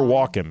ever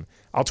walk him,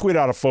 I'll tweet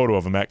out a photo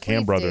of him at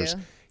Cam Brothers.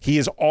 Do. He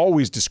is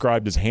always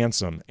described as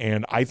handsome,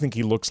 and I think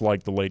he looks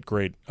like the late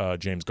great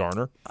James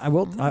Garner.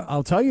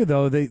 I'll tell you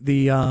though,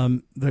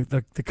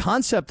 the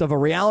concept of a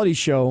reality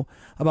show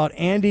about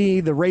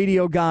Andy, the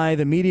radio guy,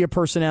 the media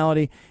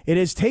personality, it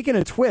has taken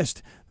a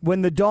twist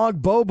when the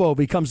dog Bobo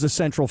becomes the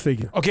central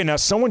figure. Okay, now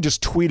someone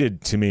just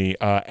tweeted to me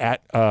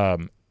at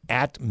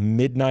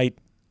midnight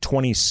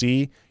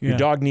 20C. Your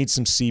dog needs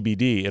some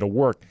CBD. It'll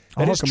work.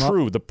 That is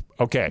true.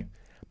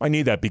 I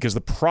need that because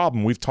the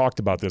problem, we've talked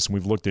about this and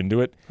we've looked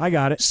into it. I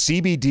got it.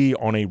 CBD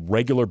on a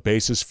regular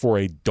basis for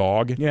a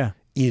dog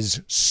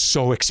is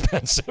so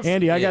expensive.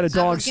 Andy, I got a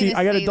dog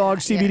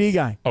CBD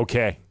guy.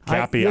 Okay,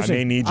 Cappy, I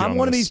may need you. I'm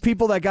one of these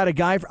people that got a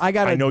guy. I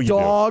got a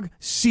dog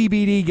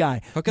CBD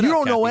guy. You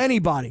don't know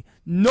anybody.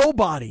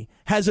 Nobody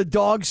has a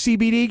dog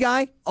CBD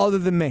guy other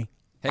than me.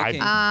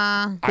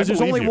 Because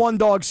there's only one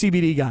dog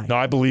CBD guy. No,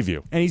 I believe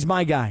you. And he's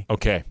my guy.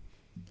 Okay.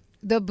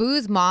 The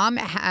Boo's mom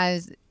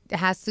has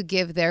to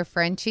give their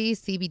Frenchie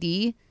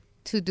CBD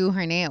to do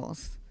her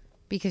nails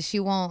because she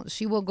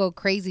will go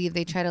crazy if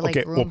they try to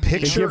groom her. They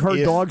give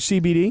her dog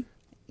CBD?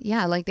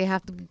 Yeah, like they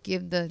have to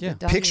give the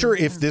dog. Picture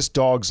if this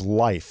dog's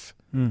life,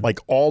 like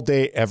all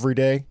day, every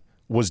day,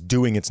 was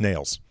doing its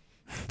nails.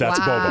 That's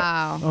Bobo.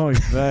 Oh,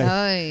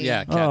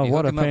 yeah. Cappy,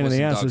 what a pain in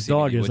the ass this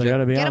dog is. I got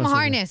to be honest. Get him a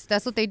harness.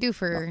 That's what they do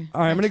for.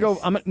 All right, I'm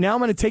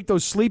going to take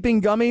those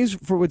sleeping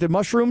gummies with the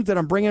mushrooms that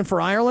I'm bringing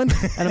for Ireland,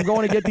 and I'm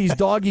going to get these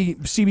doggy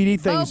CBD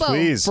things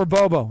Please. for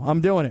Bobo.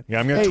 I'm doing it. Yeah,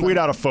 I'm going to tweet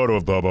out a photo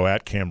of Bobo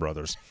at Cam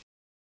Brothers.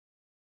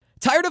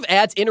 Tired of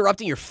ads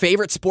interrupting your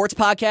favorite sports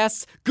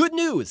podcasts? Good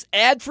news!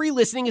 Ad-free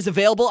listening is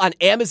available on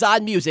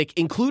Amazon Music,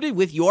 included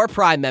with your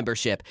Prime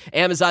membership.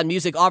 Amazon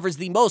Music offers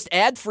the most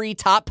ad-free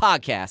top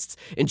podcasts.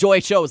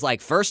 Enjoy shows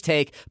like First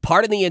Take,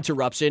 Pardon the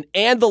Interruption,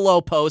 and The Low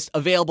Post,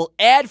 available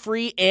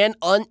ad-free and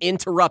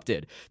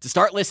uninterrupted. To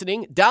start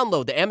listening,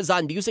 download the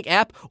Amazon Music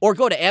app or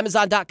go to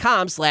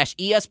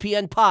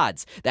Amazon.com/ESPN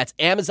Pods. That's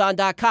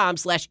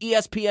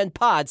Amazon.com/ESPN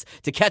Pods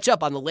to catch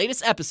up on the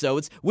latest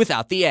episodes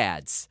without the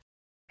ads.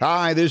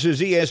 Hi, this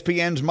is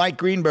ESPN's Mike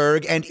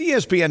Greenberg, and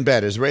ESPN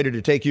Bet is ready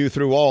to take you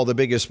through all the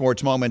biggest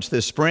sports moments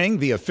this spring.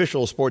 The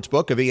official sports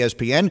book of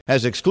ESPN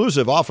has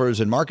exclusive offers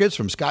and markets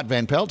from Scott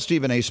Van Pelt,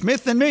 Stephen A.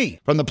 Smith, and me.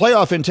 From the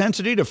playoff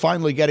intensity to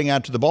finally getting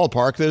out to the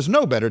ballpark, there's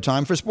no better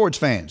time for sports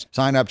fans.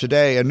 Sign up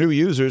today, and new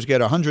users get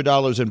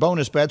 $100 in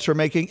bonus bets for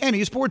making any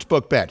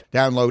sportsbook bet.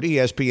 Download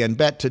ESPN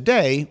Bet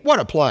today.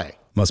 What a play.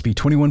 Must be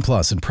 21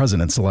 plus and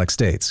present in select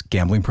states.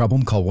 Gambling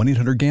problem? Call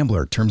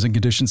 1-800-GAMBLER. Terms and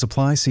conditions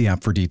apply. See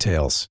app for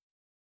details.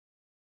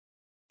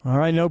 All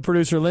right, no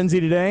producer Lindsay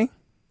today,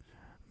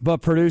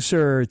 but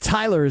producer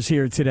Tyler is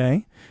here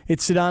today.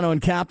 It's Sedano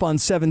and Cap on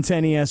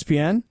 710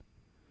 ESPN.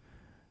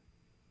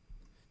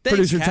 Thanks,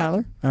 Producer Cap.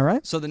 Tyler, all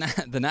right. So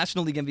the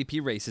National League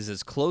MVP race is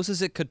as close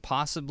as it could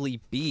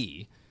possibly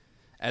be.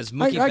 As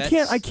Mookie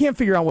Betts, I can't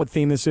figure out what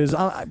theme this is.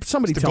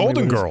 Somebody It's tell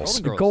the me. Golden what it is.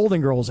 Girls. The Golden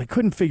Girls. I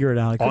couldn't figure it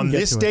out. I couldn't On get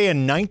this to day it.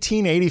 in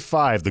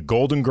 1985, the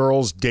Golden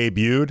Girls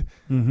debuted.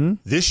 Mm-hmm.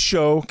 This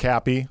show,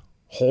 Cappy,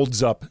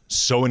 holds up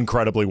so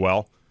incredibly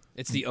well.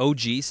 it's the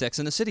OG Sex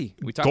and the City.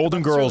 We talked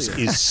Golden about Girls this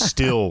earlier. is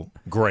still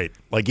great.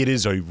 Like, it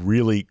is a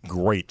really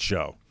great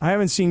show. I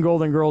haven't seen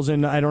Golden Girls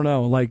in, I don't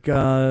know, like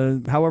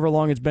however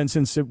long it's been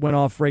since it went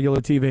off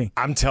regular TV.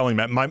 I'm telling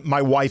you, man,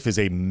 my wife is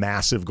a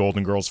massive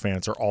Golden Girls fan.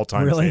 It's her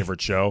all-time Really?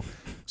 favorite show.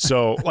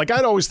 So, like,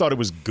 I'd always thought it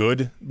was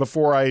good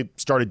before I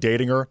started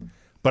dating her,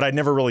 but I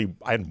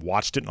hadn't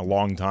watched it in a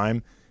long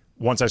time.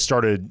 Once I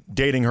started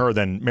dating her,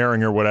 then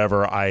marrying her,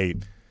 whatever, I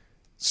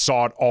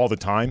saw it all the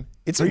time.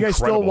 It's Are an you guys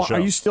incredible show. Are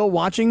you still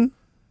watching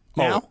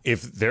now? Oh,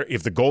 if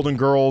the Golden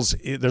Girls,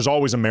 there's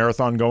always a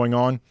marathon going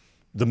on.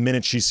 The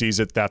minute she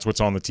sees it, that's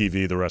what's on the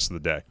TV the rest of the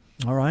day.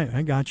 All right,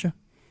 I gotcha.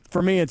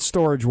 For me, it's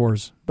Storage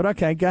Wars. But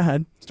okay, go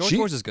ahead. Storage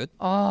Wars is good.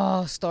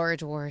 Oh,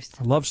 Storage Wars.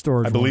 I love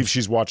Storage I Wars. believe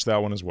she's watched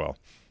that one as well.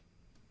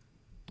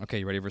 Okay,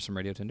 you ready for some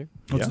Radio Tinder?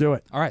 Let's do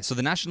it. All right, so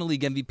the National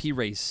League MVP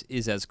race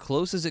is as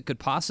close as it could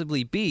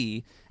possibly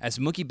be as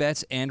Mookie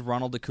Betts and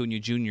Ronald Acuna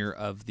Jr.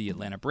 of the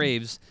Atlanta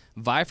Braves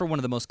vie for one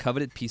of the most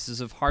coveted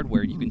pieces of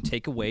hardware you can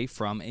take away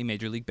from a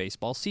Major League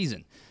Baseball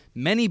season.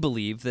 Many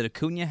believe that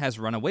Acuna has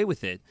run away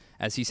with it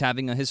as he's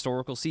having a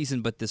historical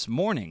season, but this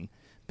morning,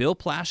 Bill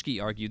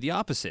Plaschke argued the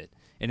opposite.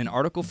 In an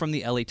article from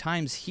the LA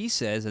Times, he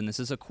says, and this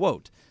is a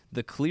quote,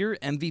 "The clear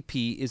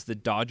MVP is the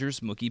Dodgers'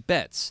 Mookie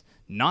Betts,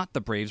 not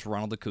the Braves'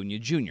 Ronald Acuna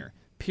Jr.,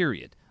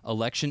 period.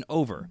 Election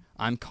over.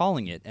 I'm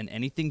calling it, and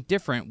anything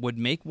different would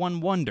make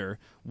one wonder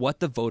what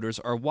the voters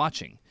are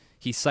watching."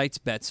 He cites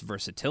Betts'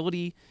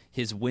 versatility,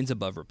 his wins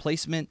above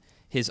replacement,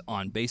 his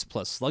on-base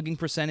plus slugging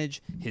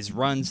percentage, his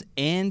runs,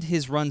 and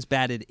his runs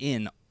batted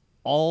in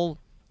all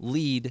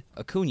lead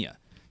Acuna.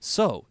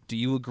 So, do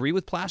you agree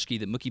with Plaschke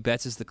that Mookie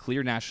Betts is the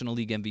clear National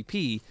League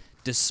MVP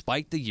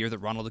despite the year that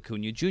Ronald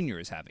Acuna Jr.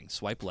 is having?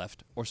 Swipe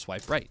left or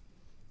swipe right?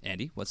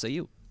 Andy, what say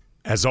you?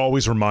 As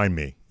always, remind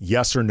me,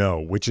 yes or no,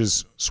 which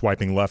is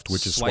swiping left,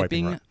 which is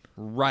swiping right.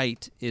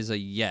 Right is a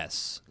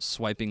yes.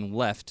 Swiping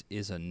left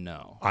is a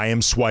no. I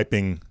am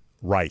swiping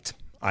right.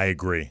 I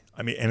agree.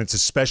 I mean, and it's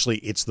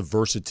the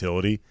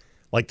versatility.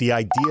 Like the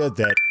idea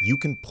that you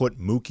can put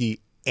Mookie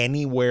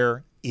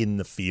anywhere in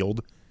the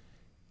field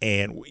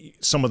and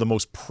some of the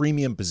most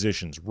premium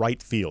positions,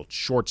 right field,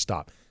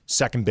 shortstop,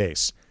 second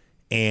base.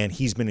 And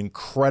he's been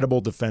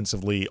incredible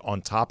defensively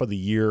on top of the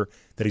year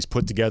that he's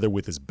put together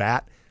with his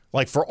bat.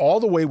 Like, for all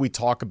the way we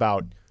talk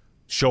about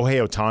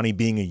Shohei Ohtani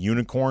being a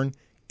unicorn,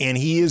 and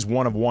he is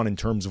one of one in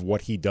terms of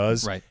what he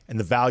does, right, and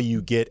the value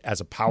you get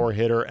as a power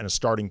hitter and a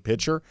starting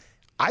pitcher,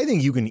 I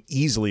think you can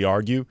easily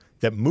argue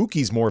that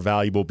Mookie's more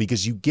valuable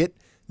because you get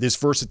this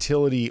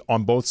versatility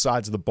on both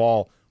sides of the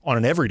ball on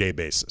an everyday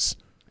basis.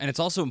 And it's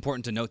also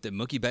important to note that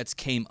Mookie Betts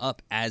came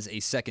up as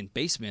a second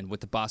baseman with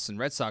the Boston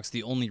Red Sox.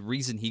 The only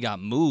reason he got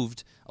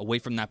moved away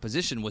from that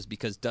position was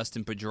because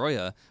Dustin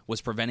Pedroia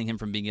was preventing him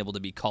from being able to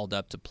be called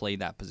up to play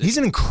that position. He's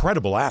an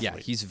incredible athlete.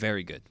 Yeah, he's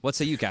very good. What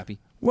say you, Cappy?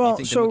 Well, you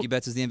think so that Mookie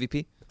Betts is the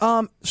MVP?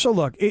 So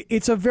look,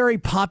 it's a very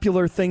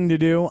popular thing to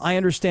do. I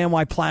understand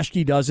why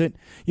Plaschke does it.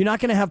 You're not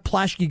going to have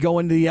Plaschke go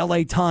into the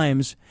LA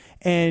Times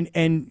and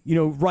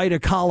write a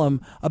column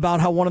about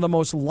how one of the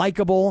most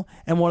likable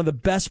and one of the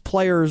best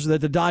players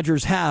that the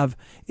Dodgers have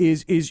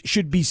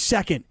should be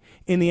second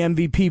in the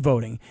MVP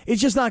voting.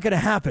 It's just not going to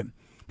happen.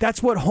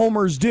 That's what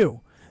homers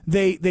do.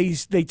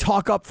 They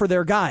talk up for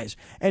their guys.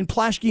 And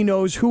Plaschke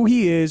knows who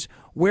he is,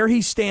 where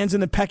he stands in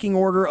the pecking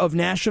order of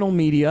national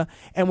media.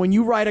 And when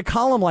you write a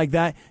column like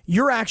that,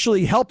 you're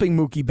actually helping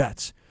Mookie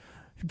Betts.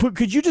 But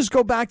could you just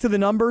go back to the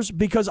numbers?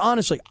 Because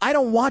honestly, I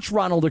don't watch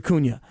Ronald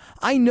Acuna.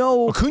 I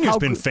know Acuna's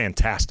been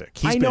fantastic.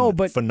 He's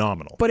been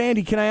phenomenal. But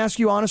Andy, can I ask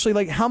you honestly,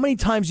 like, how many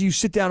times do you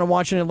sit down and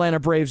watch an Atlanta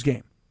Braves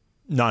game?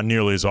 Not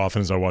nearly as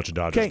often as I watch a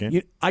Dodgers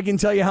game. I can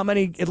tell you how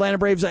many Atlanta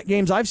Braves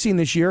games I've seen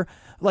this year,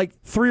 like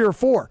 3 or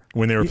 4.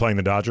 When they were playing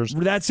the Dodgers?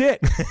 That's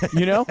it.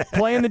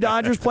 Playing the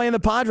Dodgers, playing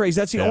the Padres.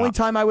 That's the only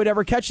time I would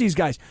ever catch these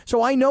guys.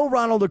 So I know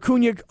Ronald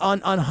Acuna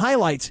on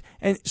highlights.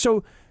 And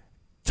so,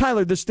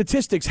 Tyler, the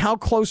statistics, how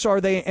close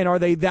are they, and are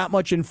they that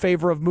much in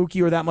favor of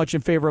Mookie or that much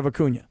in favor of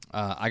Acuna?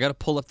 I got to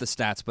pull up the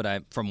stats,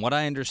 but from what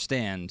I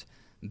understand,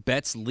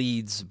 Betts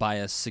leads by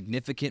a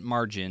significant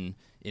margin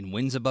in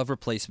wins above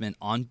replacement,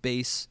 on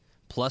base,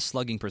 plus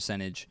slugging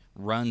percentage,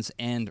 runs,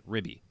 and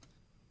Ribby,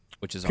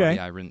 which is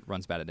RBI,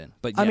 runs batted in.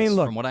 But yes, I mean,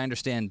 look, from what I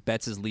understand,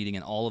 Betts is leading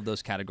in all of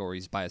those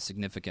categories by a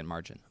significant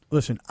margin.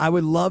 Listen, I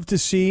would love to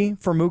see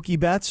for Mookie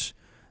Betts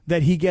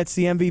that he gets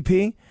the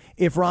MVP.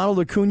 If Ronald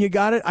Acuna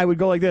got it, I would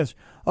go like this.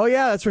 Oh,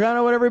 yeah, that's kind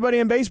of what everybody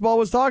in baseball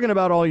was talking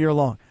about all year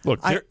long.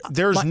 Look,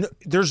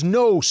 there's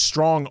no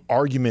strong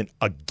argument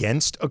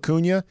against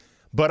Acuna,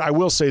 but I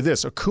will say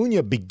this.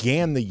 Acuna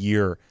began the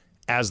year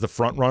as the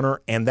front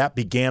runner, and that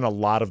began a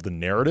lot of the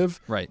narrative.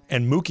 Right.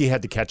 And Mookie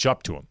had to catch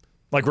up to him.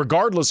 Like,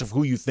 regardless of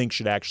who you think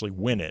should actually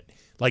win it,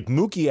 like,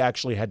 Mookie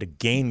actually had to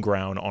gain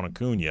ground on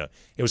Acuna.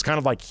 It was kind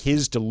of like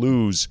his to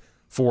lose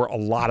for a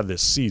lot of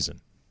this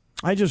season.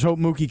 I just hope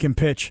Mookie can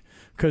pitch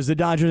because the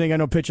Dodgers ain't got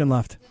no pitching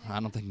left.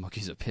 I don't think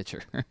Mookie's a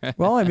pitcher.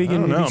 Well, I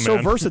mean, he's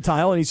so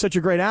versatile and he's such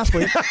a great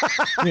athlete.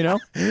 You know?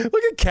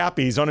 Look at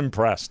Cappy. He's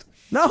unimpressed.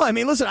 No, I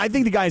mean, listen, I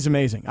think the guy's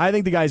amazing. I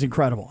think the guy's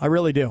incredible. I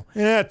really do.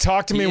 Yeah,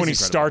 talk to me when he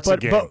starts a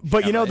game.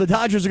 But you know, the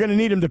Dodgers are going to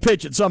need him to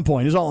pitch at some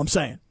point is all I'm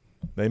saying.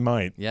 They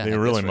might. Yeah, they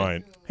really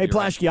might. Hey,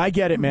 Plaschke, I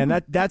get it,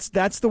 man. That's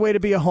the way to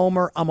be a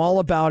homer. I'm all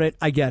about it.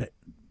 I get it.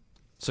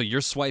 So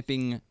you're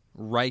swiping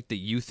right that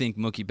you think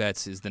Mookie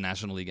Betts is the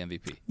National League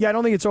MVP? Yeah, I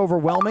don't think it's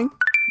overwhelming,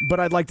 but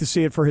I'd like to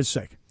see it for his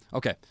sake.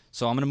 Okay,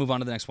 so I'm going to move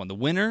on to the next one. The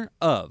winner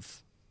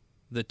of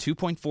the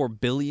 $2.4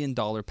 billion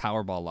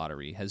Powerball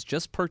lottery has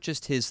just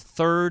purchased his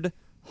third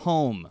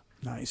home.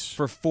 Nice.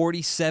 For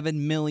 $47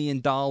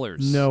 million.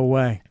 No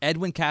way.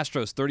 Edwin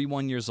Castro's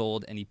 31 years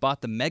old, and he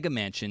bought the mega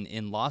mansion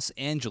in Los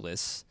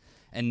Angeles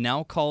and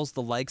now calls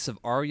the likes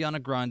of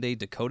Ariana Grande,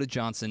 Dakota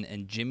Johnson,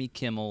 and Jimmy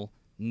Kimmel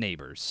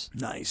neighbors.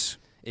 Nice.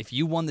 If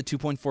you won the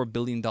 $2.4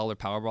 billion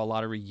Powerball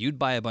lottery, you'd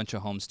buy a bunch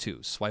of homes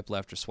too. Swipe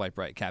left or swipe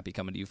right. Cappy,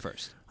 coming to you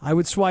first. I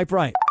would swipe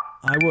right.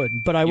 I would,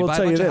 but I will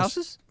tell you this.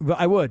 Houses? But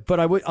I would, but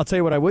I'll tell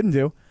you what I wouldn't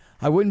do.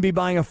 I wouldn't be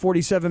buying a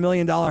 $47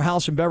 million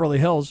house in Beverly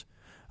Hills.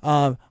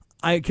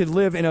 I could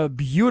live in a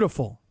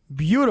beautiful,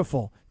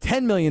 beautiful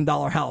 $10 million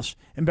house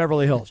in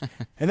Beverly Hills.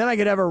 And then I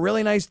could have a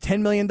really nice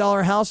 $10 million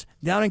house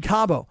down in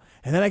Cabo.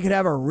 And then I could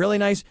have a really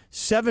nice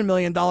 $7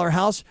 million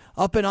house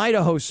up in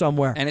Idaho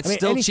somewhere. And it's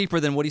still cheaper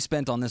than what he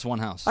spent on this one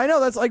house. I know.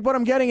 That's like what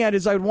I'm getting at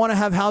is I'd want to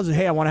have houses.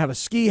 Hey, I want to have a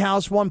ski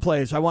house one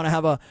place. I want to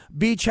have a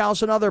beach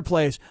house another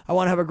place. I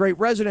want to have a great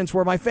residence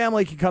where my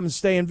family can come and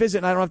stay and visit,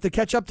 and I don't have to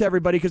catch up to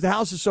everybody because the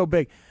house is so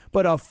big.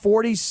 But a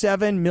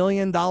 $47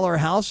 million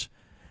house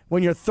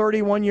when you're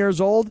 31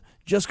 years old,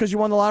 just because you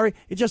won the lottery,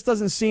 it just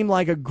doesn't seem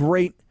like a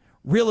great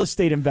real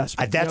estate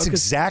investment. That's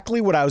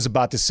exactly what I was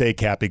about to say,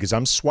 Cappy, because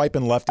I'm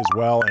swiping left as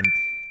well, and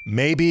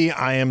maybe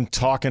I am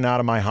talking out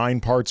of my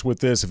hind parts with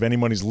this. If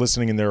anybody's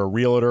listening and they're a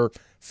realtor,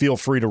 feel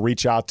free to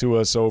reach out to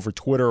us over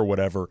Twitter or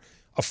whatever.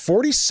 A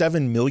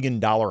 $47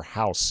 million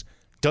house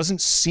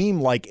doesn't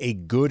seem like a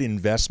good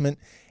investment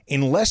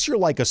unless you're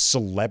like a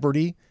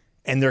celebrity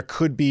and there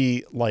could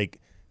be like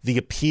the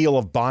appeal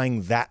of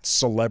buying that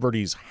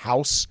celebrity's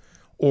house,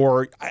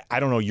 or I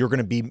don't know, you're going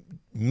to be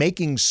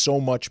making so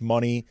much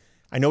money.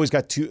 I know he's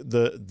got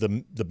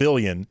the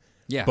billion,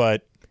 Over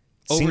but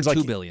seems like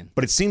 $2 billion.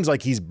 But it seems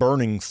like he's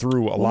burning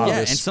through a lot of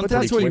this. And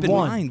something to keep in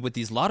mind with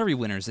these lottery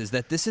winners is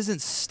that this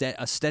isn't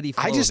a steady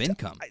flow of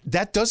income.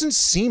 That doesn't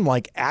seem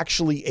like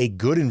actually a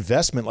good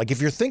investment. Like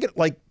if you're thinking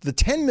like the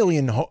 $10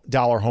 million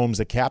homes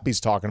that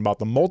Cappy's talking about,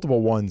 the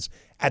multiple ones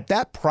at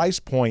that price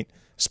point,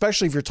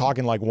 especially if you're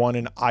talking like one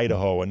in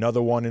Idaho,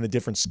 another one in a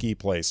different ski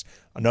place,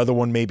 another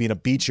one maybe in a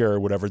beach area or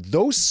whatever,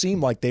 those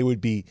seem like they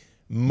would be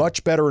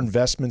much better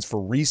investments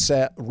for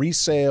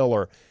resale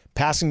or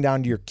passing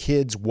down to your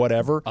kids,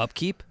 whatever.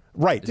 Upkeep?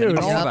 Right. Dude,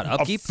 about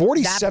upkeep? A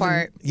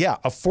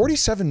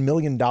 $47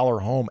 million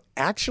home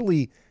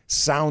actually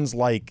sounds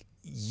like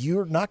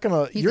you're not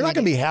gonna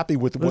be happy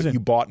with what you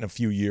bought in a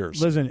few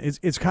years. Listen,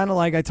 it's kind of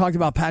like I talked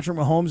about Patrick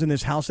Mahomes and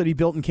this house that he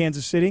built in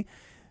Kansas City.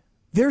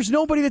 There's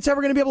nobody that's ever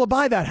going to be able to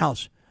buy that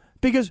house.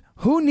 Because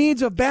who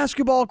needs a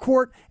basketball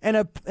court and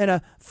a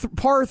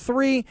par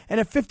 3 and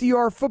a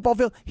 50-yard football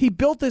field? He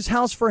built this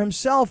house for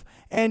himself,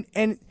 and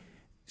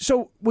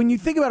so when you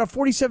think about a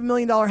 $47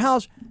 million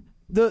house,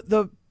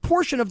 the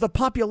portion of the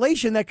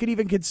population that could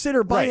even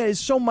consider buying it is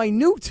so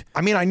minute.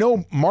 I mean, I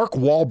know Mark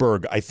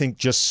Wahlberg, I think,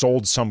 just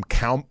sold some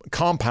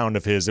compound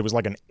of his. It was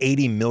like an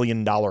 $80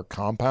 million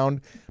compound.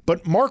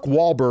 But Mark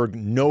Wahlberg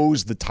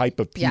knows the type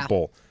of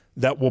people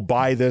that will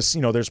buy this.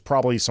 You know, there's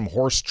probably some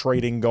horse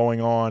trading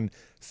going on,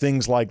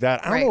 things like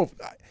that. I don't know if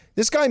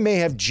this guy may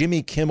have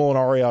Jimmy Kimmel and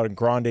Ariana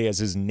Grande as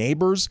his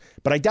neighbors,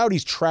 but I doubt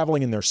he's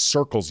traveling in their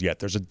circles yet.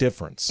 There's a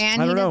difference.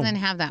 And he doesn't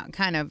have that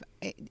kind of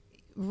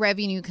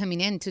revenue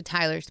coming in, to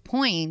Tyler's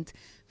point.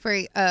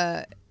 For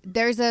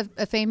there's a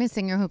famous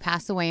singer who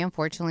passed away,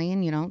 unfortunately,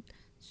 and, you know,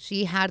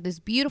 she had this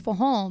beautiful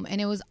home,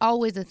 and it was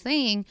always a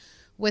thing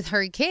with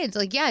her kids.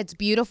 Like, yeah, it's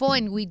beautiful,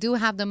 and we do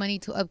have the money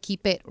to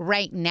upkeep it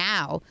right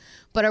now,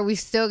 but are we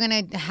still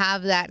going to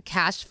have that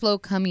cash flow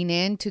coming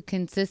in to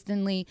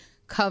consistently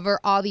cover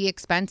all the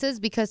expenses?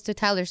 Because to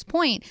Tyler's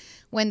point,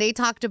 when they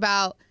talked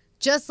about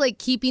just like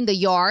keeping the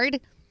yard,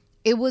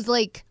 it was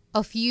like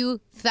a few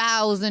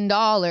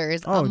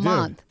 $1,000s a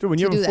month. Dude, when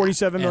you to have a do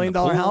that. $47 million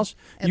house,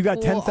 you And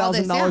got pool, all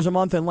this, $10,000 a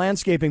month in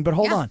landscaping. But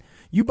hold Yeah. on.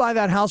 You buy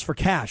that house for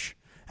cash.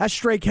 That's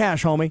straight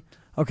cash, homie.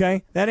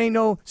 Okay? That ain't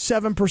no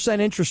 7%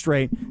 interest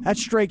rate.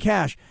 That's straight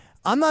cash.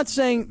 I'm not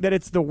saying that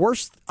it's the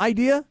worst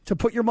idea to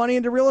put your money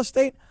into real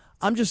estate.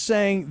 I'm just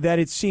saying that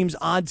it seems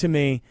odd to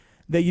me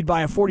that you'd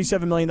buy a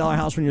 $47 million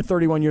house when you're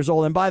 31 years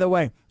old. And by the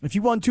way, if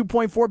you won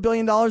 $2.4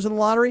 billion in the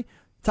lottery,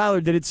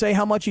 Tyler, did it say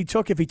how much he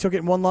took if he took it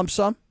in one lump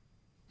sum?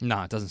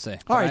 No, it doesn't say.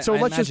 All right, so I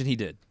let's imagine he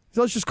did.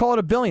 So let's just call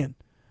it $1 billion.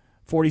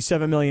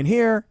 47 million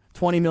here,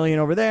 20 million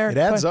over there. It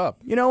adds up.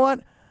 You know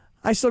what?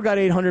 I still got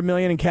 800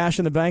 million in cash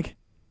in the bank.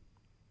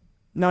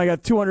 Now I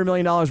got $200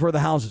 million worth of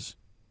houses.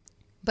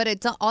 But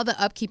it's all the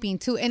upkeeping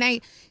too.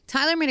 And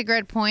Tyler made a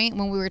great point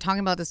when we were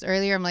talking about this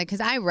earlier. I'm like, because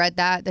I read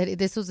that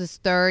this was his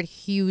third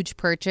huge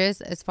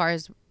purchase as far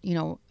as,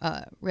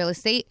 real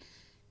estate.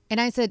 And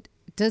I said,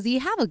 does he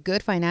have a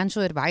good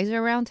financial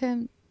advisor around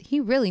him? He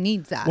really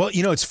needs that. Well,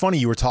 it's funny.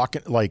 You were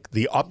talking like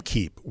the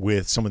upkeep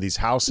with some of these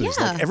houses.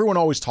 Yeah. Like everyone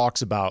always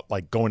talks about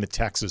like going to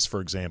Texas, for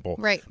example.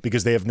 Right.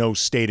 Because they have no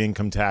state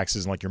income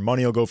taxes and like your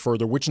money will go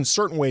further, which in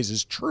certain ways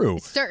is true.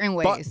 Certain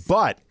ways.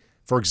 But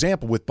for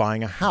example, with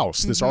buying a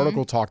house, this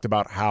article talked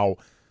about how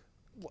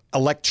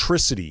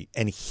electricity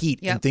and heat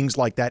and things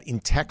like that in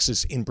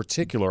Texas in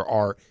particular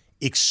are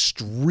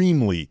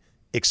extremely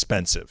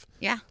expensive.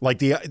 Yeah. Like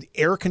the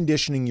air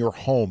conditioning your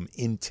home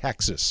in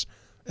Texas,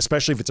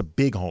 especially if it's a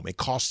big home, it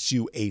costs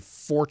you a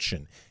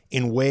fortune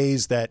in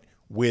ways that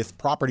with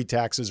property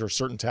taxes or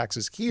certain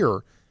taxes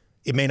here,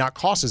 it may not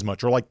cost as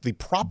much. Or like the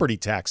property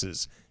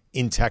taxes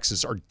in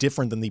Texas are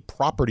different than the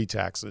property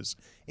taxes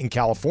in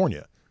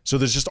California. So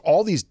there's just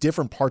all these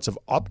different parts of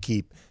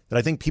upkeep that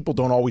I think people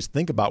don't always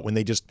think about when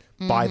they just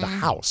buy the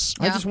house.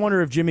 I just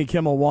wonder if Jimmy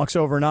Kimmel walks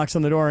over, knocks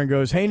on the door, and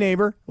goes, "Hey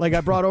neighbor, like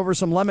I brought over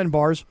some lemon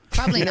bars."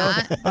 Probably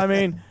not. I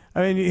mean,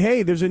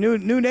 hey, there's a new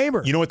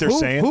neighbor. You know what they're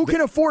saying? Who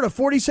can afford a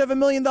 $47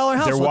 million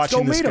house? They're Let's watching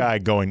go this meet him. guy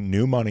going,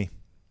 new money.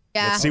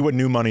 Yeah. Let's see what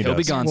new money He'll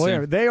does. be gone Well,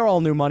 soon. they are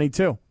all new money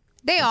too.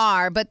 They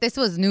are, but this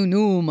was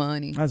new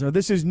money.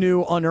 This is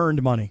new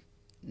unearned money.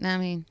 I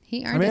mean,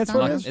 he earned that's it.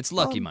 what it somehow. is. It's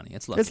lucky money.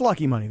 It's lucky. It's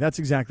lucky money. That's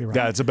exactly right.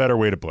 Yeah, it's a better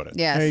way to put it.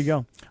 Yes. There you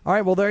go. All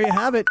right, well, there you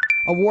have it.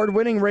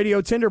 Award-winning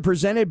Radio Tinder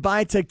presented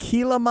by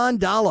Tequila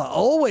Mandala.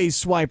 Always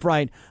swipe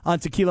right on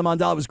Tequila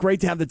Mandala. It was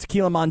great to have the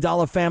Tequila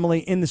Mandala family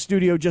in the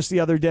studio just the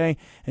other day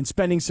and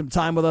spending some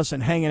time with us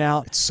and hanging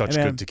out. It's such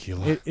And, good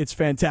tequila. It's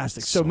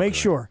fantastic. So so make good.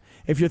 sure,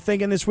 if you're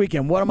thinking this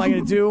weekend, what am I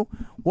going to do?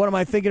 What am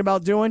I thinking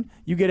about doing?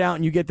 You get out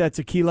and you get that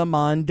Tequila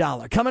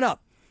Mandala. Coming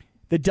up,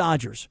 the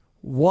Dodgers.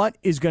 What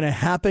is going to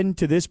happen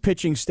to this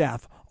pitching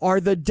staff? Are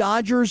the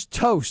Dodgers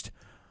toast?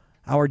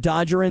 Our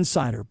Dodger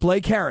insider,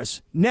 Blake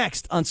Harris,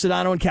 next on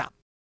Sedano and Cap.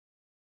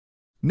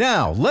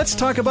 Now, let's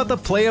talk about the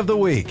play of the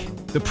week.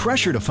 The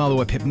pressure to follow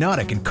up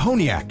Hypnotic and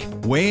Cognac,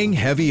 weighing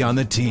heavy on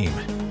the team.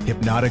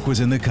 Hypnotic was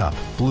in the cup,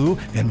 blue,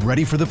 and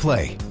ready for the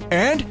play.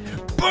 And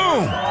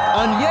boom!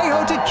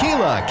 Añejo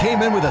Tequila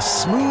came in with a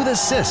smooth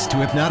assist to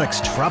Hypnotic's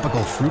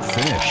tropical fruit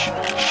finish.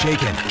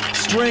 Shaken,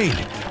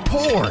 strained,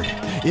 poured.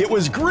 It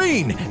was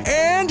green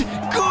and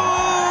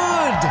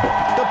good!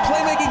 The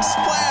playmaking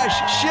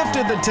splash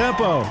shifted the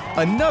tempo.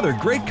 Another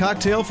great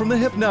cocktail from the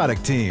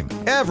Hypnotic team.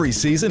 Every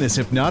season is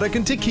Hypnotic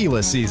and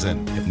Tequila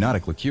season.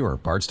 Hypnotic Liqueur,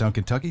 Bardstown,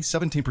 Kentucky,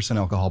 17%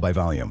 alcohol by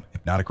volume.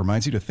 Hypnotic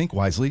reminds you to think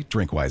wisely,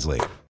 drink wisely.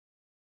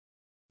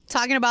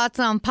 Talking about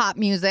some pop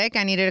music,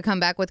 I needed to come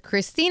back with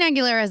Christina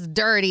Aguilera's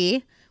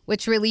Dirty,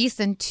 which released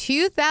in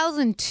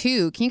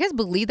 2002. Can you guys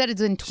believe that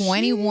it's been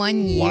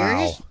 21 years?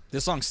 Wow.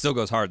 This song still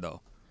goes hard,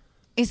 though.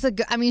 She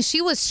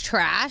was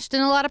trashed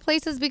in a lot of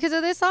places because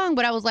of this song,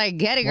 but I was like,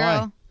 get it,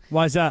 girl.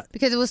 Why is that?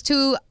 Because it was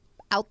too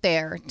out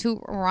there, too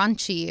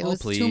raunchy. It was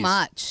too please.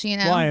 much, you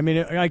know? Why? I mean,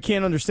 I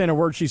can't understand a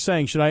word she's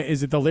saying.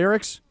 Is it the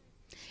lyrics?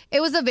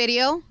 It was a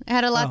video. It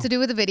had a lot to do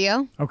with the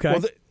video. Okay.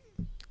 Well,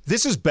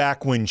 this is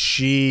back when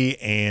she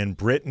and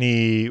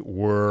Britney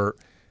were,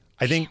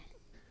 I think,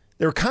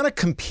 they were kind of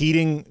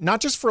competing, not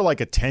just for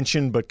like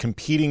attention, but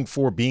competing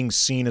for being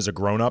seen as a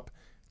grown-up,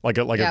 like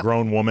a Yep.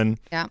 grown woman,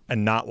 Yep.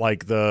 and not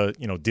like the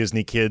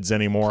Disney kids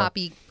anymore.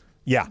 Poppy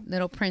Yeah.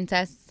 little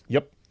princess.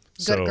 Yep.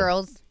 Good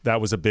girls. That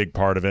was a big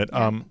part of it.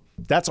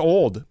 That's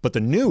old, but the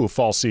new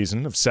fall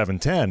season of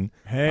 710.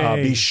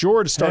 Hey. Be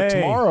sure to start Hey.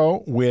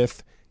 tomorrow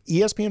with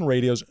ESPN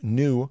Radio's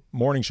new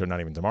morning show. Not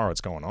even tomorrow, it's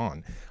going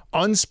on.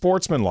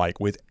 Unsportsmanlike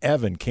with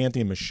Evan, Canty,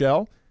 and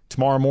Michelle.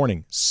 Tomorrow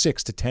morning,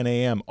 6 to 10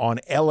 a.m. on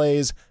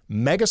LA's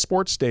mega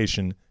sports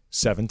station,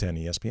 710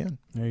 ESPN.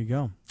 There you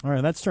go. All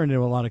right, that's turned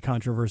into a lot of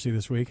controversy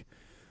this week.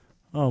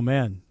 Oh,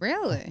 man.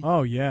 Really?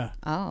 Oh, yeah.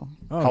 Oh.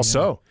 How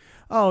so?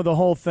 Oh, the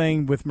whole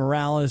thing with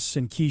Morales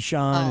and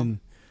Keyshawn and,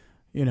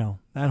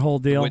 that whole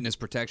deal. Witness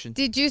protection.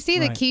 Did you see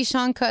the Right.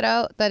 Keyshawn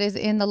cutout that is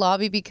in the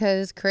lobby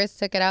because Chris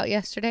took it out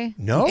yesterday?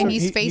 No. And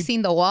he's He-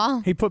 facing the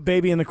wall. He put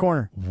baby in the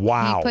corner.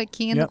 Wow. He put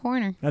Key in the Yep.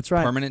 corner. That's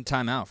right. Permanent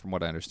timeout, from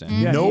what I understand. Yeah,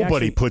 he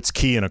Nobody actually- puts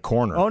Key in a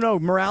corner. Oh, no,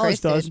 Morales Chris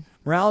does. did.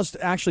 Morales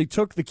actually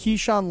took the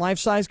Keyshawn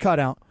life-size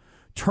cutout,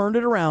 turned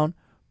it around,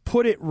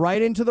 put it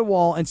right into the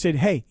wall, and said,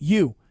 hey,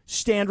 you,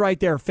 stand right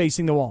there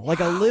facing the wall, like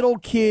a little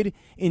kid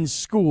in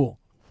school.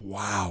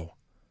 Wow.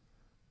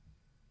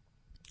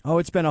 Oh,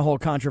 it's been a whole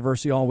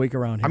controversy all week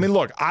around here. I mean,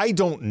 look, I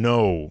don't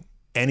know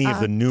any of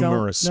the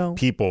numerous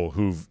people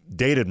who've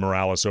dated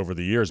Morales over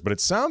the years, but it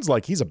sounds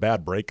like he's a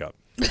bad breakup.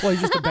 Well,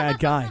 he's just a bad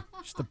guy.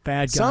 Just a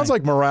bad guy. Sounds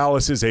like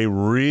Morales is a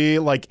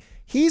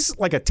he's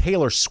like a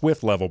Taylor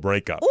Swift level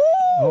breakup.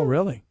 Oh,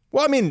 really?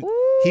 Well, I mean,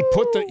 he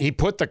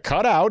put the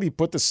cutout, he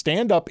put the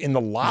stand up in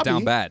the lobby.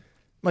 Down bad.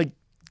 Like,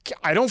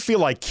 I don't feel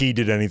like Key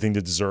did anything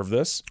to deserve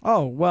this.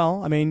 Oh,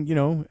 well, I mean,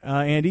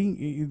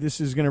 Andy,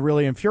 this is going to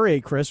really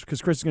infuriate Chris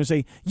because Chris is going to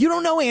say, you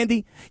don't know,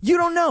 Andy. You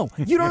don't know.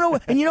 You don't know.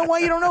 And you know why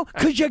you don't know?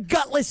 Because you're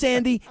gutless,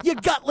 Andy. You're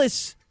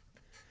gutless.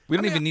 We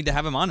don't even need to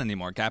have him on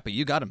anymore, Cappy.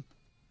 You got him.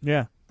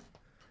 Yeah.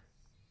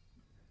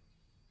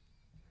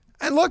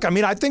 And look, I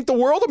mean, I think the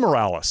world of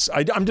Morales.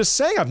 I'm just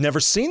saying, I've never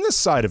seen this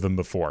side of him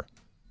before.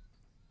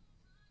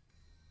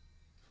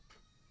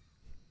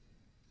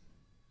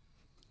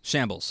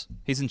 Shambles.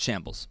 He's in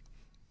shambles.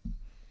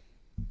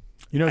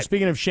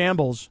 Speaking of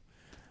shambles.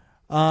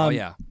 Oh,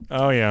 yeah.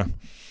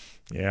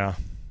 Yeah.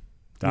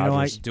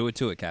 Dodgers. Do it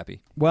to it,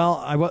 Cappy.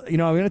 Well, I'm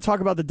going to talk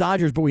about the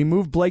Dodgers, but we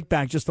moved Blake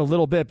back just a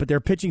little bit, but their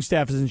pitching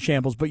staff is in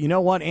shambles. But you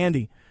know what,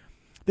 Andy?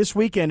 This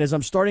weekend, as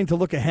I'm starting to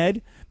look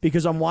ahead,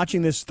 because I'm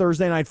watching this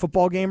Thursday night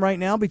football game right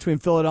now between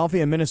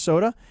Philadelphia and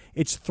Minnesota,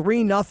 it's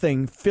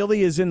 3-0.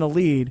 Philly is in the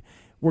lead.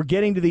 We're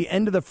getting to the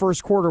end of the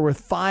first quarter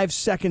with 5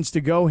 seconds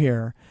to go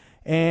here.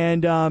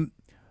 And I'm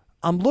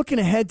looking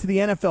ahead to the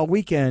NFL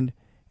weekend,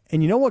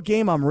 and you know what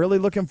game I'm really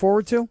looking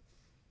forward to?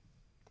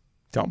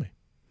 Tell me.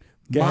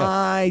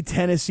 My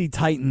Tennessee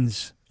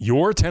Titans.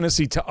 Your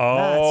Tennessee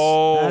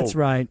That's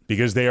right.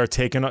 Because they are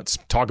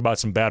talk about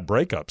some bad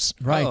breakups.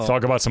 Right.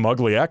 Talk about some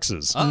ugly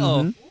exes.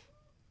 Uh-oh.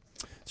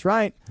 Mm-hmm. That's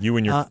right. You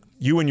and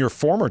your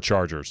former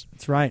Chargers.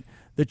 That's right.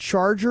 The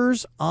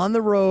Chargers on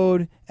the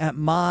road at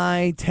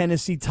my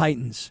Tennessee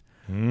Titans.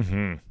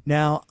 Mm-hmm.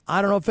 Now,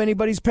 I don't know if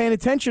anybody's paying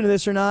attention to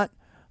this or not,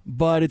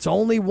 but it's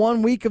only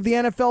 1 week of the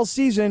NFL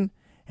season,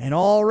 and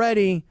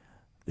already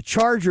the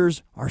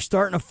Chargers are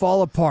starting to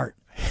fall apart.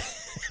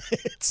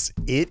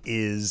 It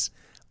is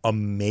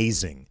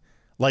amazing.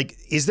 Like,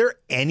 is there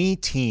any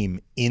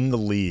team in the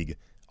league,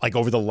 like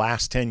over the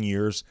last 10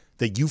 years,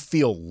 that you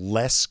feel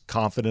less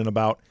confident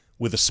about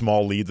with a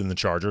small lead than the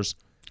Chargers?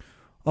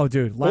 Oh,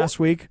 dude, last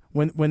week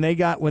when they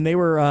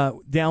were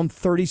down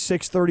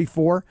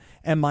 36-34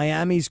 and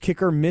Miami's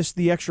kicker missed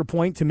the extra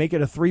point to make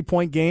it a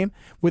 3-point game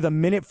with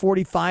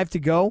 1:45 to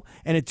go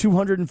and a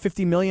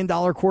 $250 million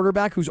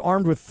quarterback who's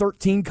armed with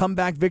 13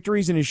 comeback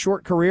victories in his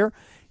short career.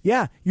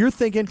 Yeah, you're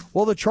thinking,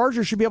 well, the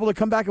Chargers should be able to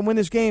come back and win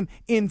this game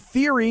in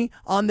theory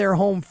on their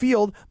home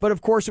field. But, of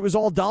course, it was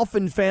all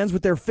Dolphin fans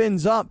with their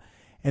fins up.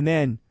 And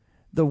then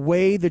the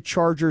way the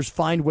Chargers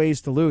find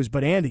ways to lose.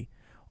 But, Andy,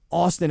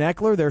 Austin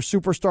Eckler, their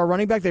superstar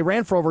running back, they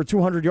ran for over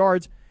 200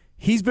 yards.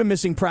 He's been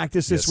missing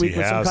practice this week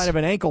with some kind of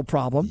an ankle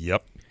problem.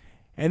 Yep.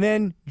 And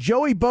then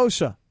Joey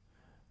Bosa.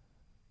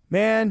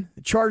 Man,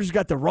 the Chargers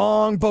got the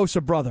wrong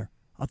Bosa brother.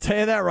 I'll tell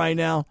you that right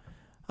now.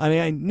 I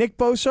mean, Nick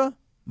Bosa,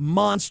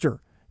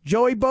 monster.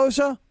 Joey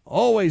Bosa,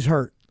 always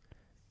hurt.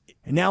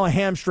 And now a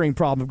hamstring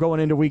problem going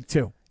into week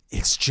 2.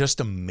 It's just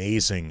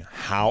amazing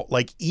how,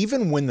 like,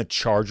 even when the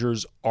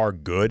Chargers are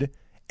good,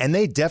 and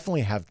they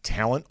definitely have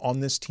talent on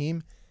this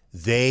team,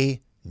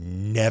 they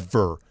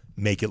never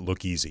make it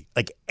look easy.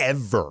 Like,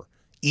 ever.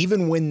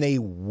 Even when they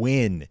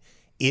win,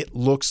 it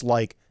looks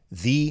like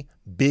the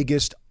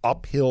biggest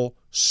uphill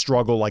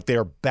struggle, like they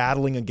are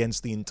battling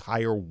against the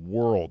entire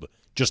world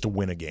just to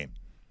win a game.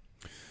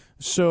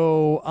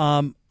 So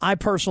I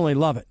personally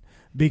love it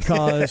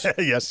because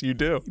yes, you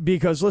do.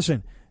 Because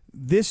listen,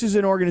 this is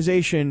an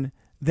organization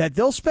that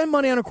they'll spend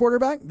money on a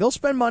quarterback, they'll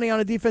spend money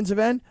on a defensive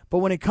end, but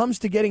when it comes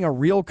to getting a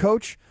real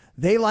coach,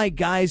 they like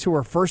guys who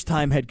are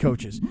first-time head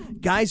coaches,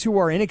 guys who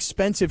are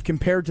inexpensive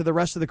compared to the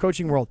rest of the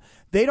coaching world.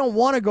 They don't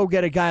want to go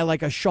get a guy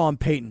like a Sean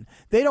Payton.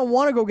 They don't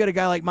want to go get a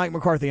guy like Mike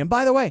McCarthy. And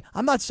by the way,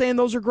 I'm not saying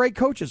those are great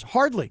coaches.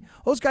 Hardly.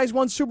 Those guys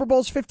won Super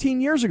Bowls 15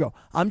 years ago.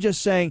 I'm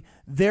just saying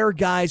they're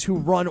guys who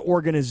run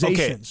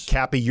organizations. Okay,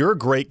 Cappy, you're a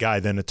great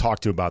guy then to talk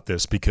to about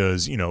this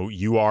because, you know,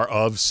 you are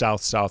of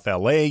South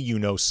LA. You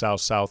know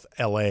South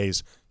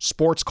LA's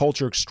sports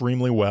culture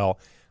extremely well.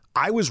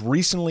 I was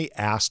recently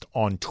asked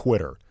on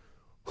Twitter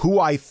who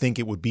I think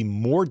it would be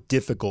more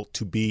difficult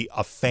to be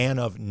a fan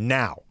of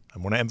now. I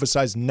want to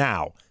emphasize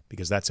now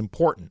because that's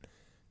important.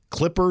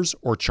 Clippers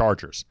or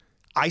Chargers?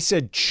 I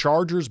said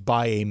Chargers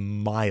by a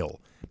mile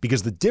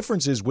because the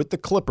difference is with the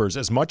Clippers,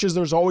 as much as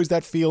there's always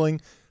that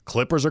feeling,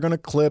 Clippers are going to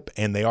clip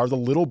and they are the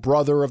little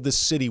brother of the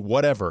city,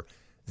 whatever,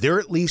 they're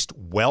at least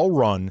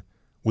well-run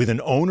with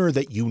an owner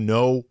that you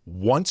know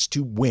wants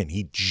to win.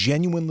 He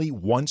genuinely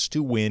wants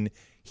to win.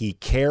 He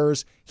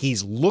cares.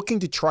 He's looking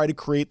to try to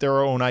create their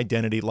own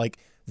identity. Like,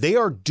 they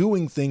are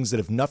doing things that,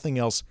 if nothing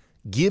else,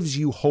 gives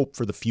you hope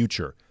for the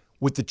future.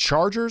 With the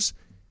Chargers,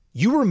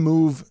 you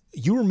remove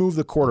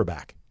the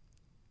quarterback.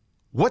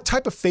 What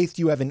type of faith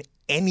do you have in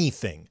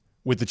anything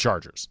with the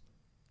Chargers?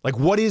 Like,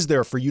 what is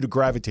there for you to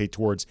gravitate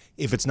towards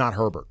if it's not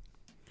Herbert?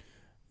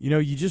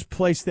 You just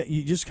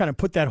you just kind of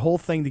put that whole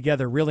thing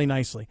together really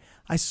nicely.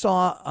 I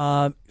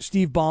saw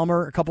Steve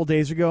Ballmer a couple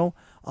days ago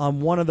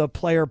on one of the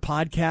player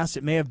podcasts.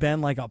 It may have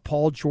been like a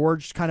Paul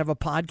George kind of a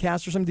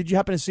podcast or something. Did you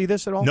happen to see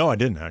this at all? No, I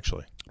didn't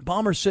actually.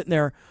 Ballmer's sitting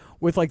there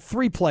with like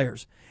 3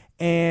 players,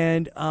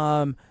 and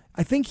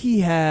I think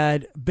he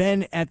had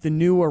been at the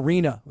new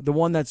arena, the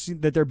one that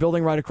they're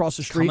building right across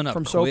the street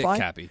from SoFi.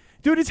 Cappy.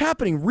 Dude, it's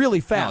happening really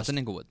fast. No, it's in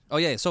Inglewood. Oh,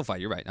 yeah, SoFi.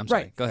 You're right. I'm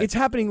sorry. Right. Go ahead. It's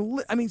happening.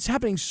 I mean, it's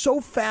happening so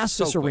fast,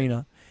 So this quick.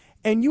 arena.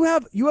 And you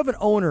have an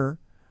owner,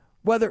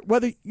 whether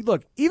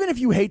look, even if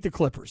you hate the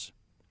Clippers,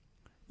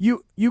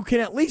 you can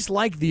at least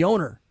like the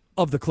owner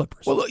of the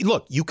Clippers. Well,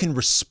 look, you can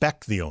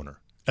respect the owner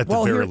at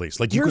the very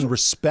least. Like, you can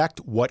respect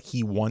what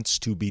he wants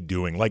to be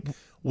doing. Like,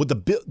 with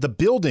the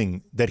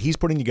building that he's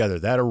putting together,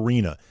 that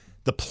arena,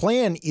 the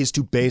plan is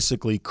to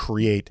basically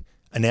create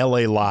an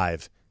LA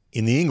Live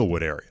in the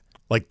Inglewood area.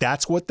 Like,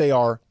 that's what they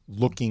are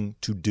looking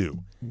to do.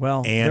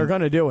 Well, and they're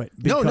going to do it.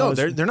 No,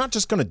 they're not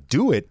just going to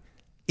do it.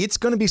 It's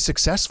going to be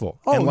successful.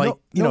 Oh, and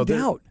no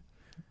doubt.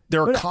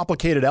 There are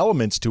complicated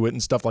elements to it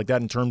and stuff like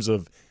that in terms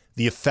of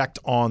the effect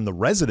on the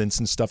residents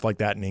and stuff like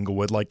that in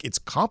Inglewood. Like, it's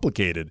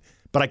complicated.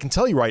 But I can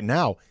tell you right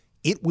now,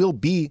 it will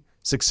be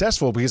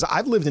successful because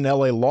I've lived in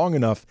LA long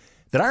enough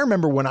that I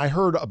remember when I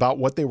heard about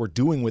what they were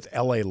doing with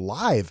LA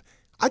Live,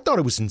 I thought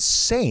it was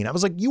insane. I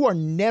was like, you are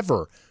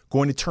never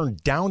going to turn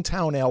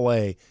downtown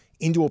LA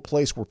into a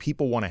place where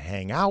people want to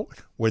hang out,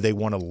 where they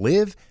want to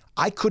live.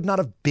 I could not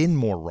have been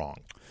more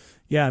wrong.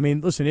 Yeah, I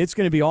mean, listen, it's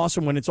going to be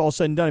awesome when it's all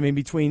said and done. I mean,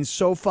 between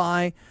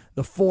SoFi,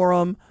 the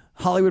Forum,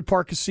 Hollywood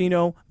Park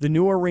Casino, the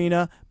new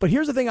arena. But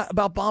here's the thing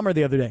about Ballmer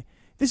the other day.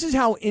 This is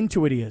how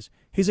into it he is.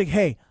 He's like,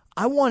 hey,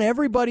 I want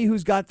everybody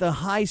who's got the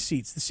high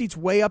seats, the seats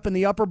way up in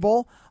the upper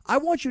bowl, I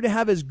want you to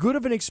have as good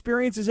of an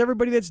experience as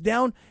everybody that's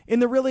down in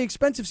the really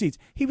expensive seats.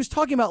 He was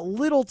talking about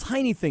little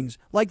tiny things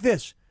like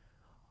this.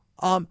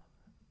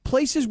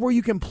 Places where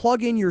you can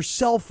plug in your